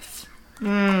my life.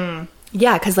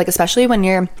 Yeah, because, like, especially when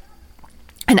you're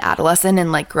an adolescent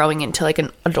and, like, growing into, like,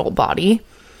 an adult body,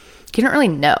 you don't really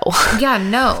know. Yeah,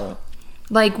 no.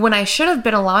 Like, when I should have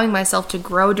been allowing myself to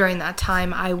grow during that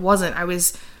time, I wasn't. I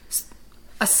was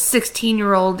a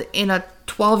 16-year-old in a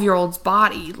 12-year-old's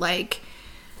body, like,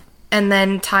 and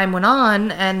then time went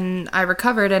on and I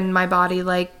recovered and my body,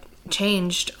 like,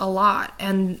 changed a lot.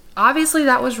 And obviously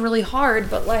that was really hard,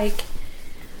 but, like,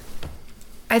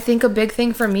 I think a big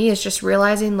thing for me is just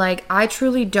realizing, like, I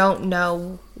truly don't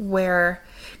know where...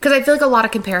 Because I feel like a lot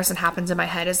of comparison happens in my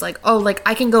head is like, oh, like,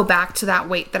 I can go back to that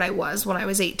weight that I was when I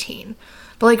was 18.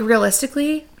 But, like,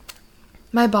 realistically,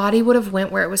 my body would have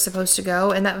went where it was supposed to go,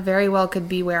 and that very well could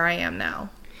be where I am now.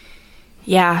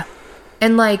 Yeah.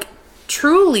 And, like,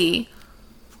 truly,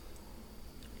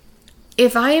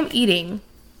 if I am eating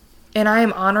and I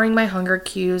am honoring my hunger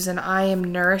cues and I am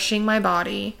nourishing my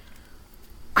body,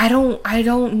 I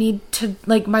don't need to,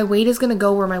 like, my weight is going to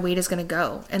go where my weight is going to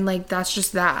go. And, like, that's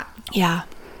just that. Yeah.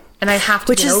 And I have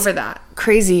to get over that.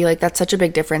 Crazy. Like, that's such a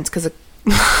big difference because a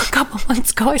couple months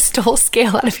ago, I stole a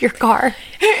scale out of your car.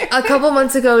 A couple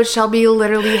months ago, Shelby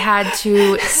literally had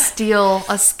to steal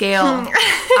a scale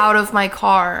out of my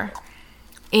car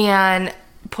and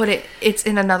it's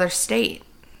in another state.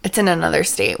 It's in another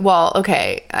state. Well,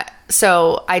 okay.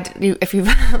 So if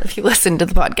you listened to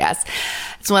the podcast,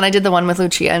 it's when I did the one with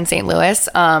Lucia in St. Louis.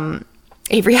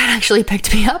 Avery had actually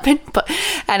picked me up and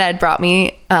had brought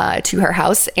me to her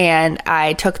house, and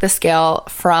I took the scale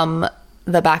from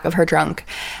the back of her trunk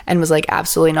and was like,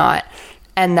 absolutely not.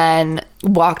 And then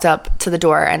walked up to the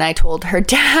door and I told her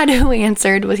dad, who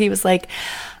answered, he was like,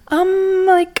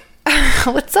 like, what's up?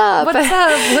 What's up? What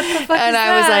the fuck and is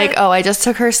I was like, oh, I just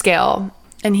took her scale.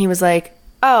 And he was like,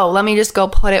 oh, let me just go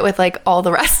put it with like all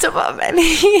the rest of them. And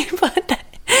he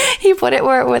put it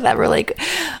where like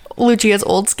Lucia's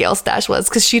old scale stash was,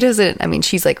 because she doesn't, I mean,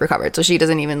 she's like recovered, so she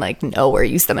doesn't even like know where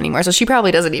use them anymore, so she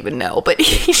probably doesn't even know, but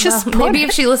he just maybe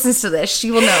if she listens to this she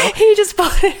will know. He just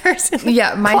put hers in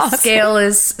the my closet. scale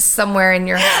is somewhere in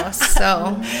your house.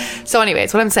 So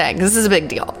anyways, what I'm saying, this is a big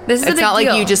deal. It's not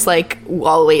like you just like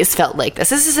always felt like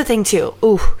this is a thing too.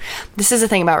 This is a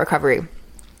thing about recovery.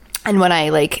 And when I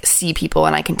like see people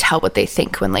and I can tell what they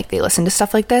think when like they listen to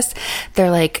stuff like this, they're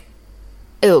like,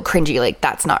 oh, cringy, like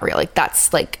that's not real, like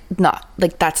that's like not,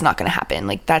 like that's not gonna happen,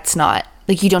 like that's not,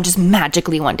 like you don't just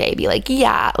magically one day be like,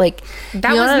 yeah, like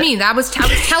that was me. I was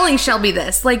telling Shelby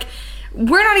this, like,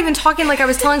 we're not even talking like I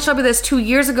was telling Shelby this 2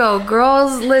 years ago.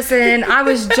 Girls, listen, I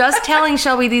was just telling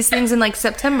Shelby these things in like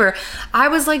September. I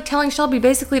was like telling Shelby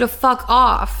basically to fuck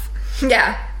off.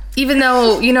 Yeah. Even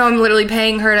though, you know, I'm literally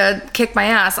paying her to kick my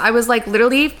ass. I was like,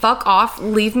 literally, fuck off,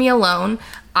 leave me alone.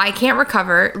 I can't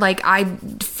recover. Like,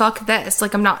 fuck this.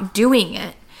 Like, I'm not doing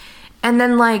it. And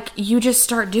then, like, you just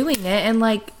start doing it, and,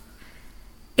 like,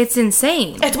 it's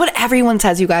insane. It's what everyone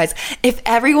says, you guys. If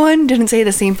everyone didn't say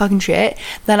the same fucking shit,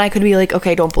 then I could be like,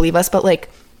 okay, don't believe us. But, like,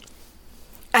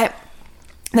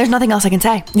 there's nothing else I can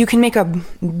say. You can make a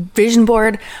vision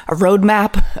board, a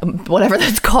roadmap, whatever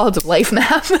that's called, a life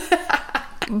map.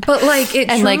 But like it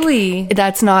and truly, like,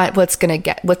 that's not what's gonna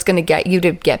get you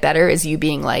to get better is you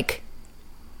being like,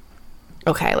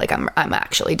 okay, like I'm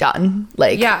actually done.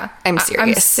 Like, yeah, I'm serious.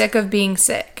 I'm sick of being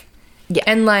sick. Yeah.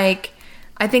 And like,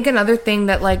 I think another thing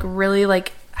that like really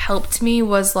like helped me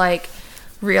was like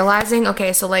realizing,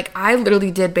 okay, so like I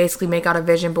literally did basically make out a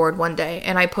vision board one day,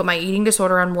 and I put my eating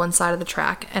disorder on one side of the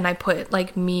track, and I put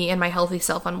like me and my healthy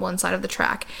self on one side of the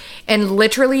track, and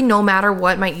literally no matter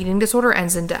what, my eating disorder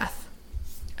ends in death.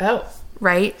 Oh.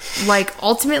 Right? Like,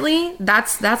 ultimately,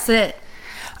 that's it.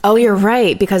 Oh, you're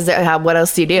right. Because what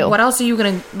else do you do? What else are you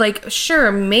going to, like,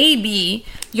 sure, maybe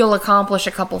you'll accomplish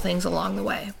a couple things along the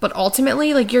way. But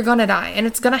ultimately, like, you're going to die. And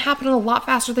it's going to happen a lot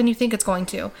faster than you think it's going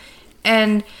to.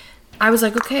 And I was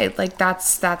like, okay, like,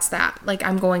 that's that. Like,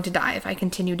 I'm going to die if I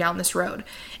continue down this road.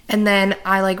 And then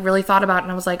I, like, really thought about it,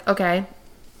 and I was like, okay,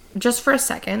 just for a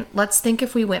second, let's think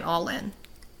if we went all in.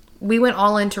 We went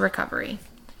all into recovery.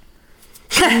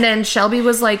 And then Shelby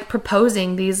was, like,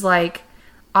 proposing these, like,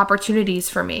 opportunities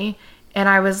for me, and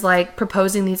I was like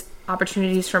proposing these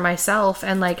opportunities for myself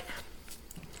and like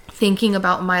thinking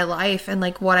about my life and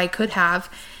like what I could have,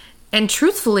 and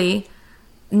truthfully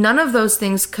none of those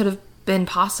things could have been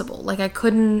possible. Like I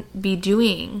couldn't be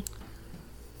doing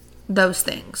those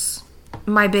things.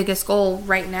 My biggest goal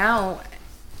right now,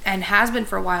 and has been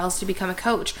for a while, is to become a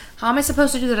coach. How am I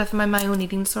supposed to do that if I'm in my own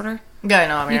eating disorder? Yeah,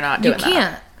 no, you're not doing that. You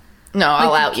can't. No,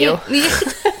 I'll out you.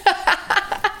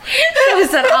 I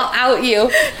said, I'll out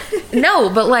you. No,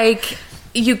 but like,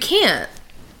 you can't.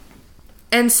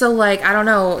 And so, like, I don't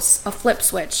know, a flip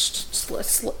switch.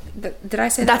 Did I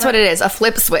say that? That's what it is. A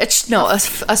flip switch. No, a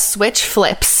switch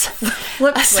flips.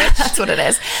 Flip switch. That's what it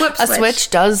is. Flip switch. A switch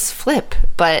does flip,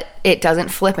 but it doesn't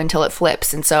flip until it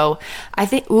flips. And so I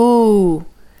think,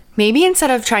 maybe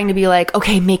instead of trying to be like,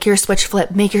 okay, make your switch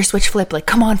flip, like,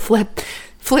 come on, flip,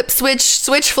 switch,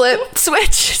 flip,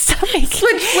 switch. Stop making,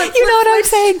 switch, flip, you know what I'm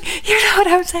switch. saying? You know what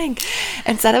I'm saying?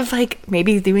 Instead of like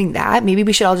maybe doing that, maybe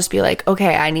we should all just be like,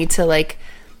 okay, I need to like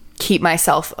keep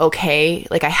myself okay.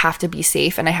 Like I have to be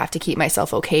safe and I have to keep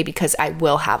myself okay because I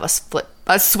will have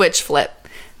a switch flip.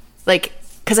 Like,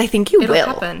 because I think It'll will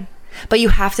happen. But you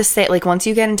have to say, like, once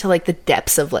you get into like the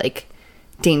depths of like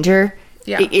danger,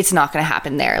 it's not going to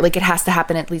happen there. Like it has to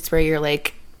happen at least where you're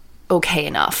like okay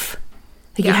enough.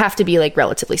 Like you have to be like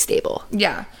relatively stable.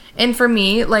 Yeah. And for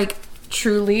me, like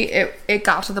truly it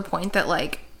got to the point that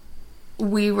like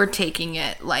we were taking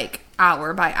it like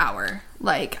hour by hour.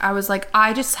 Like I was like,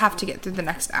 I just have to get through the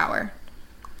next hour.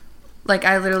 Like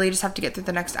I literally just have to get through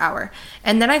the next hour.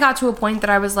 And then I got to a point that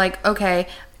I was like, okay,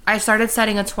 I started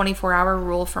setting a 24-hour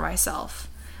rule for myself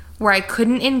where I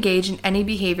couldn't engage in any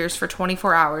behaviors for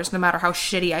 24 hours no matter how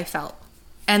shitty I felt.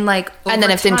 And like, and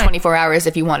then if in 24 hours,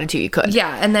 if you wanted to, you could.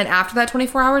 Yeah. And then after that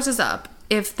 24 hours is up,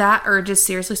 if that urge is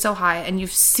seriously so high and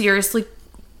you've seriously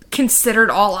considered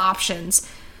all options,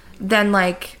 then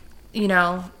like, you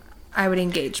know, I would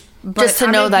engage. But just to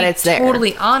know that it's there.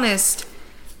 Totally honest,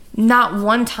 not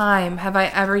one time have I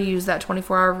ever used that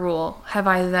 24-hour rule. Have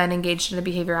I then engaged in a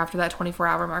behavior after that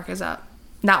 24-hour mark is up?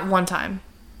 Not one time.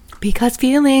 Because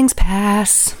feelings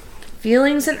pass.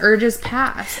 Feelings and urges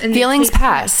pass. And feelings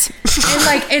pass. And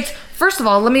like, it's, first of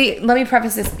all, let me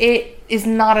preface this. It is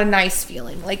not a nice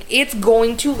feeling. Like, it's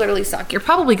going to literally suck. You're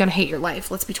probably going to hate your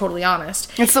life. Let's be totally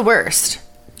honest. It's the worst.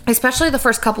 Especially the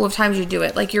first couple of times you do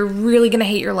it. Like, you're really going to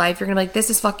hate your life. You're going to be like,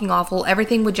 this is fucking awful.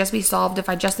 Everything would just be solved if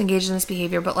I just engaged in this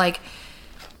behavior. But like,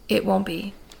 it won't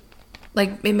be.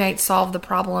 Like, it might solve the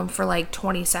problem for like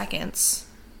 20 seconds.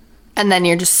 And then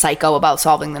you're just psycho about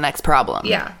solving the next problem.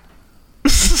 Yeah.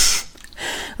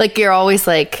 Like, you're always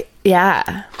like,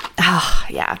 yeah. Oh,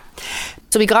 yeah.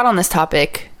 So we got on this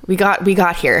topic. We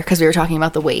got here because we were talking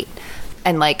about the weight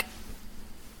and like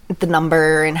the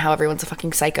number and how everyone's a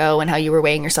fucking psycho and how you were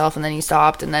weighing yourself and then you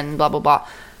stopped and then blah, blah, blah.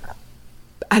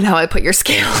 And how I put your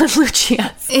scale in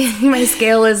Lucia's. My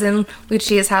scale is in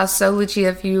Lucia's house. So, Lucia,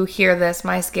 if you hear this,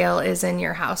 my scale is in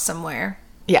your house somewhere.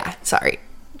 Yeah, sorry.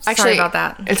 Sorry about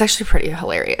that. It's actually pretty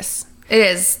hilarious. It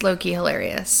is low-key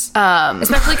hilarious.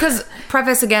 Especially because,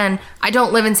 preface again, I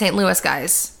don't live in St. Louis,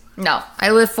 guys. No.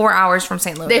 I live 4 hours from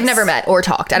St. Louis. They've never met or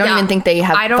talked. I don't even think they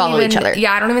have followed each other.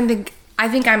 Yeah, I don't even think... I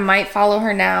think I might follow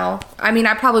her now. I mean,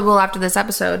 I probably will after this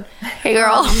episode. Hey,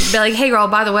 girl. Be like, hey, girl,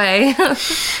 by the way.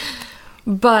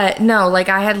 But, no, like,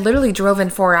 I had literally driven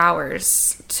 4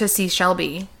 hours to see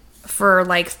Shelby for,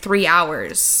 like, 3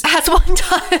 hours. As one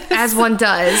does. As one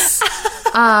does.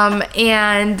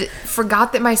 And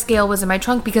forgot that my scale was in my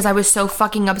trunk because I was so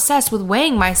fucking obsessed with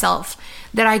weighing myself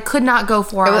that I could not go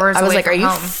 4 hours I was away like, from are you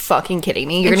home. fucking kidding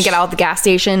me? You're going to get out of the gas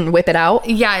station and whip it out?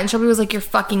 Yeah, and Shelby was like, you're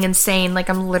fucking insane. Like,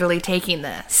 I'm literally taking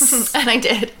this. And I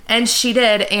did. And she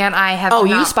did, and I have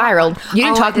you spiraled. You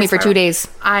didn't talk to me for 2 days.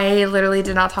 I literally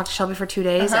did not talk to Shelby for 2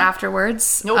 days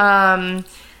afterwards. Nope.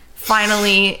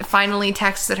 Finally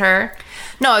texted her.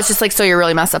 No, it's just like, so you're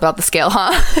really messed up about the scale, huh?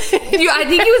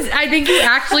 I think you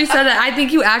actually said that. I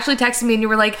think you actually texted me and you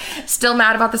were like, still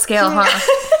mad about the scale, huh?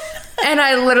 And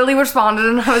I literally responded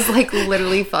and I was like,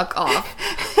 literally fuck off.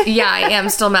 Yeah, I am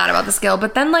still mad about the scale.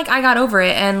 But then like I got over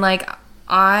it and like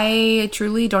I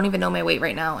truly don't even know my weight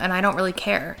right now, and I don't really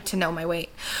care to know my weight.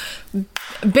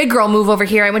 Big girl move over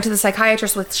here. I went to the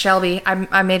psychiatrist with Shelby.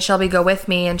 I made Shelby go with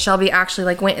me, and Shelby actually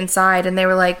like went inside, and they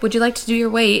were like, would you like to do your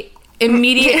weight?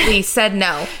 Immediately said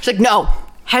no. She's like, no.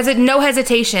 No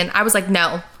hesitation. I was like,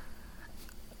 no.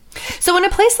 So in a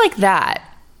place like that,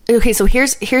 okay, so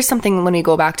here's something when we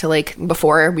go back to like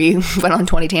before we went on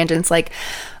 20 tangents, like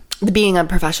being a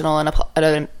professional in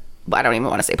I don't even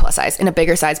want to say plus size, in a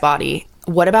bigger size body.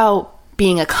 What about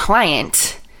being a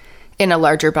client in a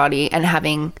larger body and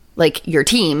having like your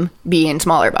team be in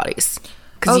smaller bodies?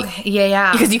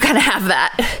 Yeah. Because you kind of have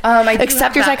that. I do except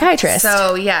have your that. psychiatrist.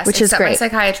 So yes, which is great. My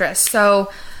psychiatrist.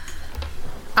 So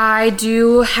I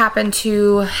do happen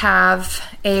to have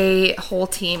a whole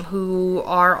team who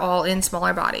are all in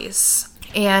smaller bodies,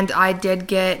 and I did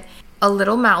get a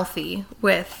little mouthy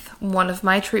with one of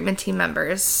my treatment team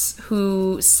members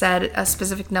who said a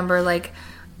specific number like,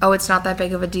 oh, it's not that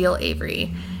big of a deal,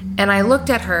 Avery. And I looked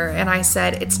at her and I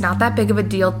said, it's not that big of a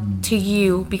deal to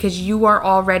you because you are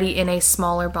already in a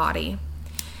smaller body.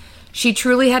 She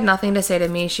truly had nothing to say to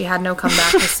me. She had no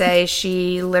comeback to say.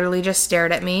 She literally just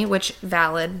stared at me, which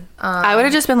valid. I would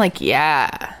have just been like,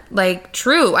 yeah. Like,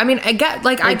 true. I mean, I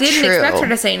didn't expect her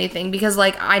to say anything because,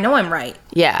 like, I know I'm right.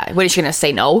 Yeah. What is she going to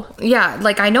say? No? Yeah.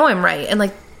 Like, I know I'm right. And,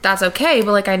 like, that's okay.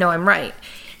 But, like, I know I'm right.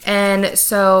 And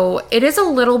so it is a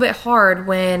little bit hard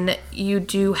when you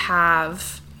do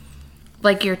have,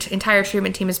 like, your entire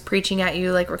treatment team is preaching at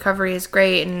you, like, recovery is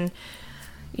great and,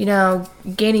 you know,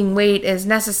 gaining weight is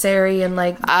necessary and,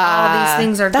 like, all these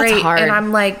things are great. Hard. And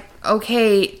I'm like,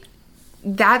 okay,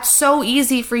 that's so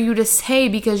easy for you to say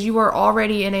because you are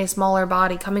already in a smaller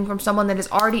body, coming from someone that is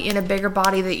already in a bigger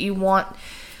body that you want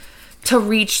to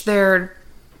reach their,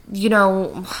 you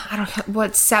know, I don't know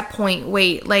what set point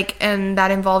weight, like, and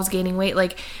that involves gaining weight.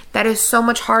 Like, that is so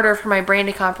much harder for my brain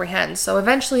to comprehend. So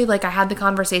eventually, like, I had the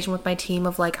conversation with my team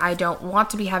of, like, I don't want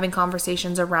to be having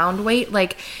conversations around weight.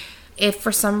 Like, if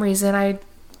for some reason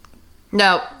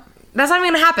No. That's not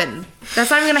even gonna happen.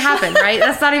 That's not even gonna happen, right?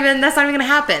 That's not even gonna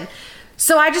happen.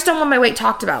 So I just don't want my weight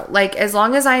talked about. Like, as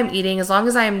long as I am eating, as long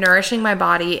as I am nourishing my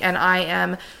body and I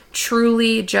am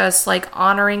truly just like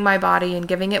honoring my body and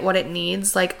giving it what it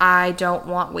needs, like, I don't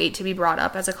want weight to be brought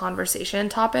up as a conversation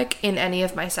topic in any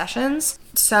of my sessions.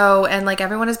 So, and like,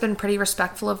 everyone has been pretty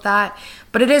respectful of that,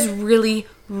 but it is really,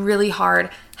 really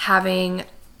hard having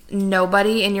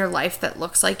nobody in your life that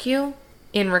looks like you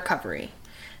in recovery.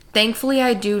 Thankfully,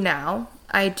 I do now.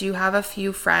 I do have a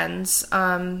few friends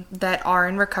that are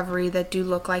in recovery that do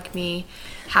look like me,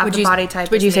 have the body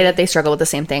type. Would you say that they struggle with the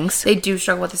same things? They do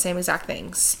struggle with the same exact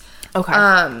things.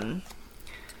 Okay.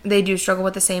 They do struggle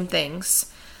with the same things.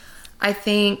 I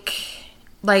think,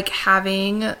 like,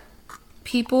 having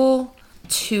people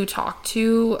to talk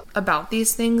to about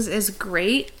these things is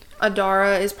great.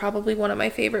 Adara is probably one of my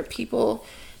favorite people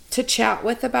to chat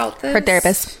with about this. Her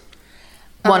therapist.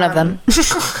 One of them.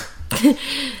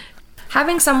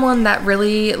 Having someone that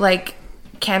really, like,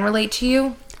 can relate to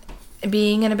you,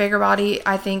 being in a bigger body,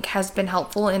 I think has been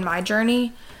helpful in my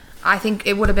journey. I think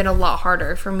it would have been a lot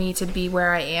harder for me to be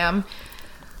where I am.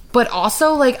 But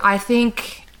also, like, I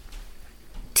think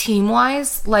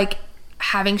team-wise, like,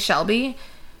 having Shelby,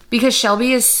 because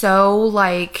Shelby is so,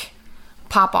 like,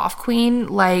 pop-off queen,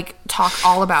 like, talk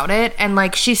all about it, and,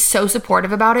 like, she's so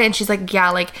supportive about it, and she's like, yeah,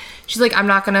 like, she's like, I'm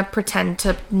not gonna pretend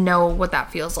to know what that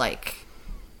feels like.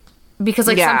 Because,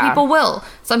 like,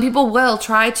 some people will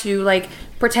try to, like,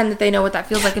 pretend that they know what that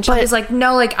feels like. And Shelby's like,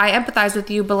 no, like, I empathize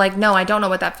with you, but, like, no, I don't know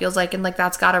what that feels like. And, like,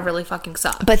 that's gotta really fucking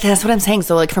suck. But that's what I'm saying.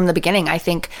 So, like, from the beginning, I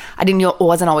think it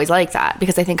wasn't always like that.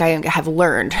 Because I think I have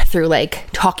learned through, like,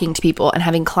 talking to people and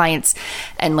having clients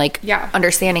and, like,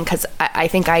 understanding. Because I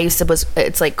think I used to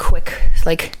it's, like, quick,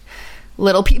 like,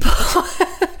 little people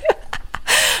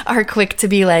are quick to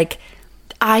be like,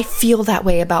 I feel that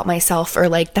way about myself, or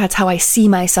like that's how I see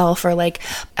myself, or like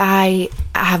I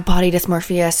have body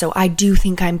dysmorphia, so I do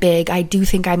think I'm big, I do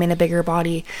think I'm in a bigger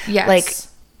body. Yes. Like,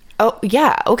 oh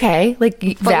yeah, okay, like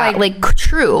that, like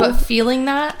true. But feeling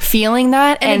that,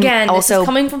 and again, also this is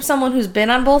coming from someone who's been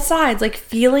on both sides, like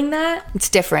feeling that, it's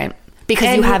different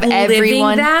because you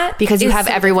have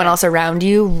everyone else around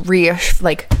you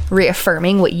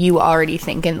reaffirming what you already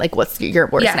think and like what's your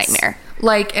worst nightmare.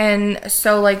 Like, and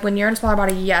so, like, when you're in a smaller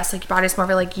body, yes, like, your body is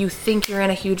smaller, like, you think you're in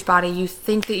a huge body, you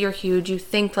think that you're huge, you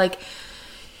think, like,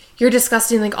 you're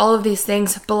disgusting, like, all of these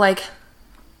things, but, like,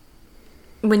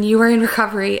 when you are in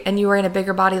recovery and you are in a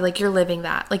bigger body, like, you're living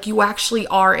that. Like, you actually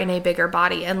are in a bigger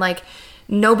body, and, like,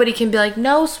 nobody can be like,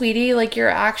 no, sweetie, like, you're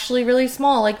actually really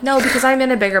small. Like, no, because I'm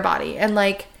in a bigger body, and,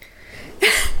 like,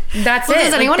 That's Well, it.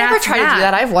 does Like, anyone ever that's try to do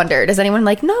that? I've wondered. Does anyone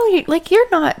like, no, you're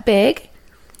not big?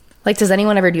 Like, does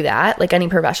anyone ever do that? Like, any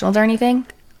professionals or anything?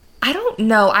 I don't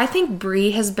know. I think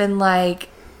Brie has been like,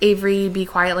 Avery, be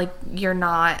quiet. Like, you're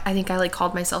not. I think I like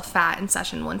called myself fat in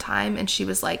session one time, and she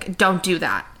was like, don't do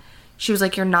that. She was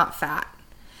like, you're not fat.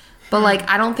 But like,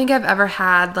 I don't think I've ever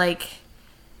had like,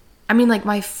 I mean, like,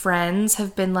 my friends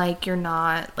have been like, you're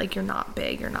not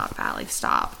big, you're not fat, like,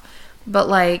 stop. But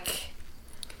like,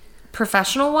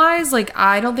 professional wise, like,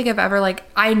 I don't think I've ever like,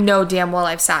 I know damn well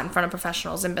I've sat in front of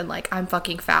professionals and been like, I'm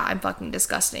fucking fat, I'm fucking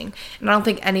disgusting. And I don't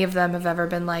think any of them have ever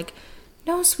been like,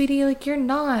 no, sweetie, like, you're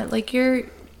not, like, you're,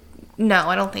 no,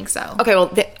 I don't think so. Okay,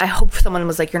 well, I hope someone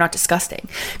was like, you're not disgusting.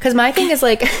 Because my thing is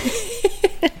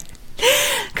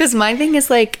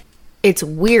like, it's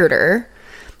weirder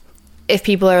if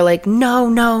people are like, no,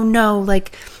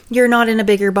 like, you're not in a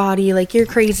bigger body, like, you're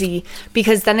crazy.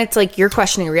 Because then it's like, you're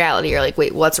questioning reality. You're like,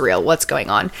 wait, what's real? What's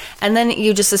going on? And then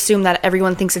you just assume that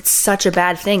everyone thinks it's such a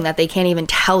bad thing that they can't even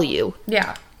tell you.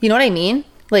 Yeah. You know what I mean?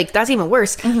 Like, that's even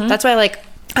worse. Mm-hmm. That's why, like,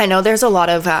 I know there's a lot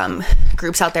of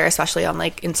groups out there, especially on,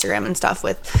 like, Instagram and stuff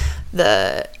with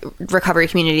the recovery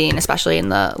community and especially in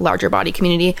the larger body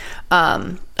community,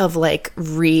 of, like,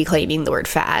 reclaiming the word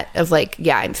fat. Of, like,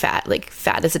 yeah, I'm fat. Like,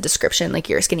 fat is a description. Like,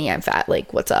 you're skinny, I'm fat.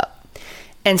 Like, what's up?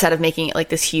 Instead of making it, like,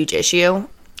 this huge issue.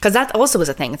 Because that also was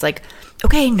a thing. It's like,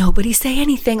 okay, nobody say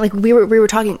anything. Like, we were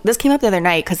talking. This came up the other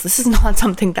night because this is not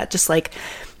something that just, like,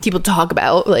 people talk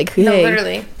about. Like, hey. No,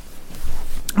 literally.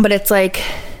 But it's like...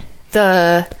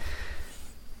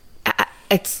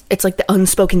 it's like the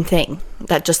unspoken thing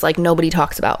that just like nobody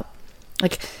talks about.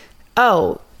 Like,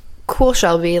 oh, cool,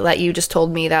 Shelby, that you just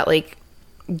told me that like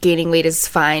gaining weight is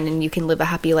fine and you can live a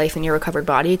happy life in your recovered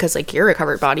body, because like your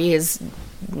recovered body is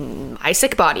my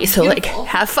sick body, so beautiful. Like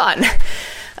have fun.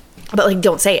 But like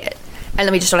don't say it, and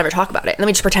then we just don't ever talk about it, and then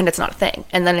we just pretend it's not a thing,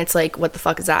 and then it's like, what the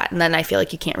fuck is that? And then I feel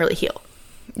like you can't really heal.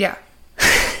 Yeah.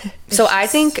 So I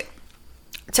think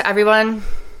to everyone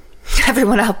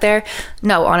out there,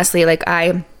 no, honestly, like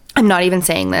I'm not even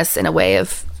saying this in a way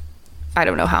of, I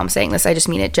don't know how I'm saying this, I just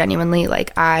mean it genuinely.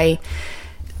 Like, I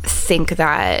think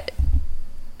that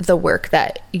the work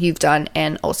that you've done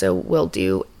and also will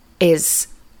do is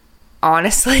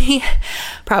honestly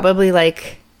probably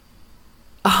like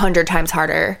 100 times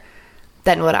harder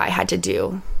than what I had to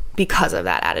do because of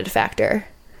that added factor.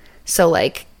 So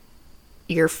like,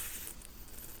 you're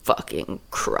fucking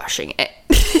crushing it.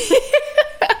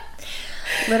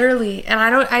 Literally.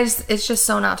 And it's just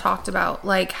so not talked about.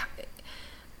 Like,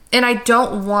 and I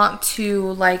don't want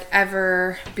to like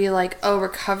ever be like, oh,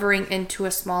 recovering into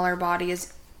a smaller body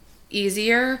is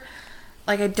easier.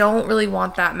 Like, I don't really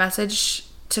want that message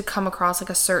to come across like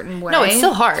a certain way. No, it's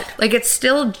still hard. Like, it's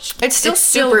still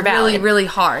super valid. Really, really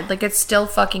hard. Like, it still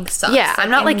fucking sucks. Yeah, I'm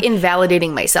not like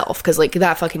invalidating myself, because like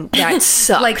that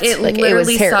sucked. Like, it like,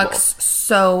 literally it was terrible.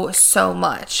 sucks so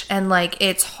much, and like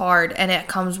it's hard, and it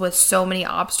comes with so many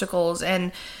obstacles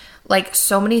and like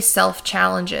so many self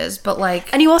challenges. But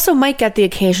like, and you also might get the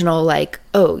occasional like,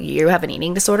 oh, you have an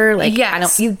eating disorder. Like,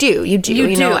 yes, you do.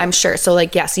 You know, I'm sure. So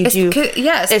like, yes, you do.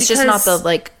 Yes, it's just not the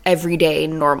like everyday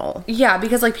normal. Yeah,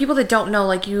 because like people that don't know,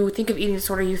 like, you think of eating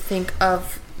disorder, you think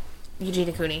of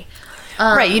Eugenia Cooney.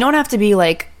 Right. You don't have to be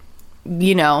like,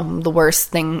 you know, the worst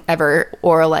thing ever,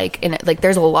 or like in it, like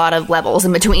there's a lot of levels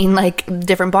in between, like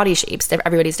different body shapes.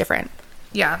 Everybody's different.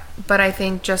 Yeah, but I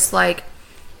think just like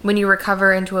when you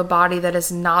recover into a body that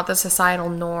is not the societal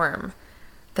norm,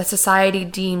 that society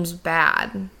deems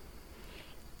bad,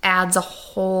 adds a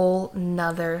whole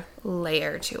nother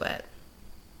layer to it.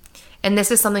 And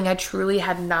this is something I truly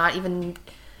had not even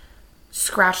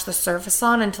scratched the surface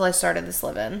on until I started this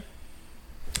live-in.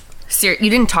 You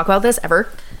didn't talk about this ever?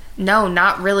 No,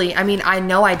 not really. I mean, I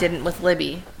know I didn't with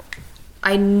Libby.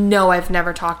 I know I've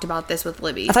never talked about this with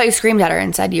Libby. I thought you screamed at her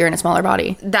and said you're in a smaller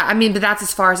body. But that's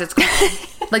as far as it's gone.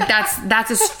 Like,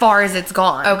 that's as far as it's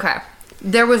gone. Okay.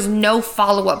 There was no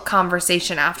follow-up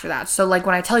conversation after that. So, like,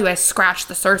 when I tell you I scratched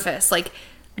the surface, like,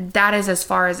 that is as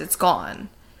far as it's gone.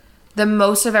 The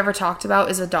most I've ever talked about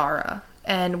is Adara.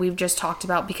 And we've just talked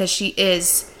about, because she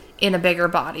is in a bigger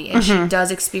body and she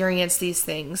does experience these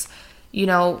things, you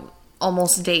know,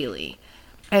 almost daily.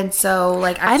 And so,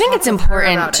 like, I think it's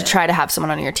important to try to have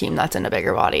someone on your team that's in a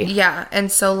bigger body. Yeah.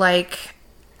 And so, like,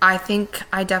 I think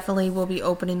I definitely will be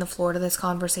opening the floor to this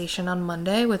conversation on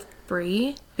Monday with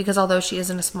Brie, because although she is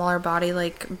in a smaller body,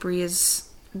 like, Brie is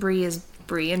Brie,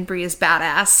 and Brie is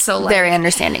badass. So, like, very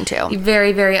understanding too.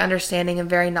 Very, very understanding and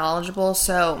very knowledgeable.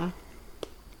 So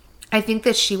I think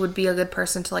that she would be a good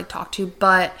person to like talk to.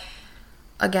 But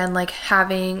again, like,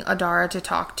 having Adara to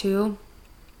talk to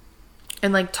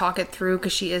and like talk it through,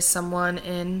 because she is someone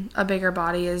in a bigger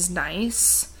body, is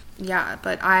nice. Yeah,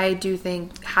 but I do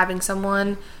think having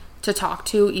someone to talk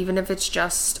to, even if it's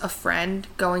just a friend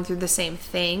going through the same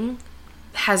thing,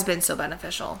 has been so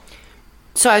beneficial.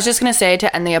 So I was just going to say,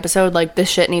 to end the episode, like, this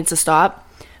shit needs to stop.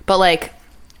 But, like,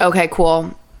 okay,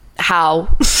 cool.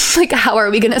 How? Like, how are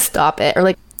we going to stop it? Or,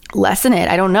 like, lessen it?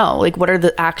 I don't know. Like, what are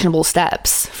the actionable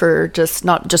steps for just,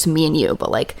 not just me and you, but,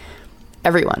 like,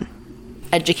 everyone?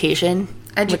 Education.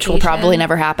 Which will probably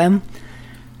never happen.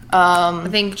 I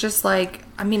think just, like,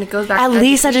 I mean, it goes back at to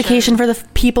least education for the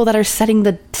people that are setting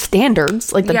the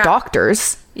standards, like the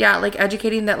doctors. Yeah, like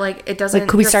educating that, like, it doesn't, like,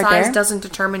 could we your start size there? Doesn't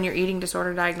determine your eating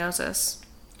disorder diagnosis.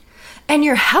 And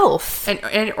your health.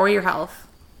 And or your health.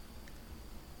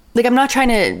 Like, I'm not trying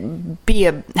to be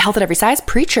a health at every size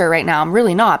preacher right now. I'm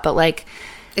really not, but, like,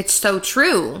 it's so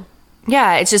true.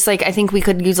 Yeah, it's just, like, I think we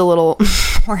could use a little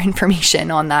more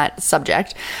information on that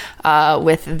subject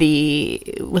with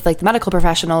like the medical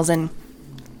professionals, and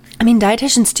I mean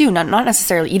dietitians too, not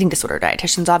necessarily eating disorder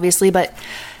dietitians, obviously, but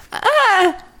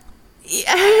I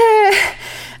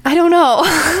don't know.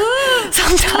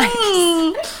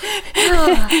 Sometimes.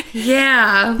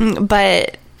 Yeah.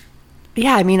 But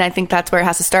yeah, I mean, I think that's where it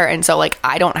has to start. And so, like,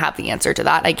 I don't have the answer to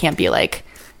that. I can't be like,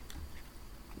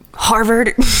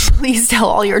 Harvard, please tell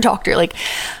all your doctor. Like,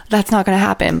 that's not going to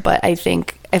happen. But I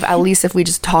think if we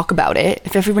just talk about it,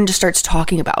 if everyone just starts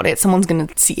talking about it, someone's going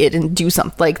to see it and do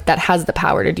something, like, that has the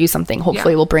power to do something.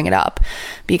 Hopefully we'll bring it up,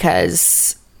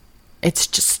 because it's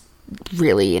just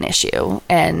really an issue.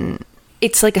 And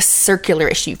it's like a circular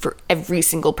issue for every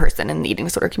single person in the eating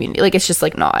disorder community. Like, it's just,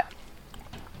 like, not.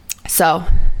 So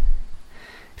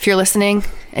if you're listening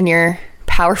and you're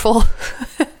powerful,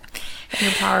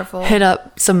 you're powerful, hit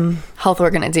up some health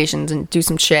organizations and do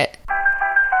some shit.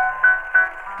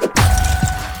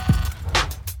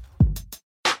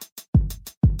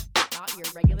 Not your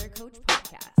regular coach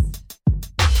podcast.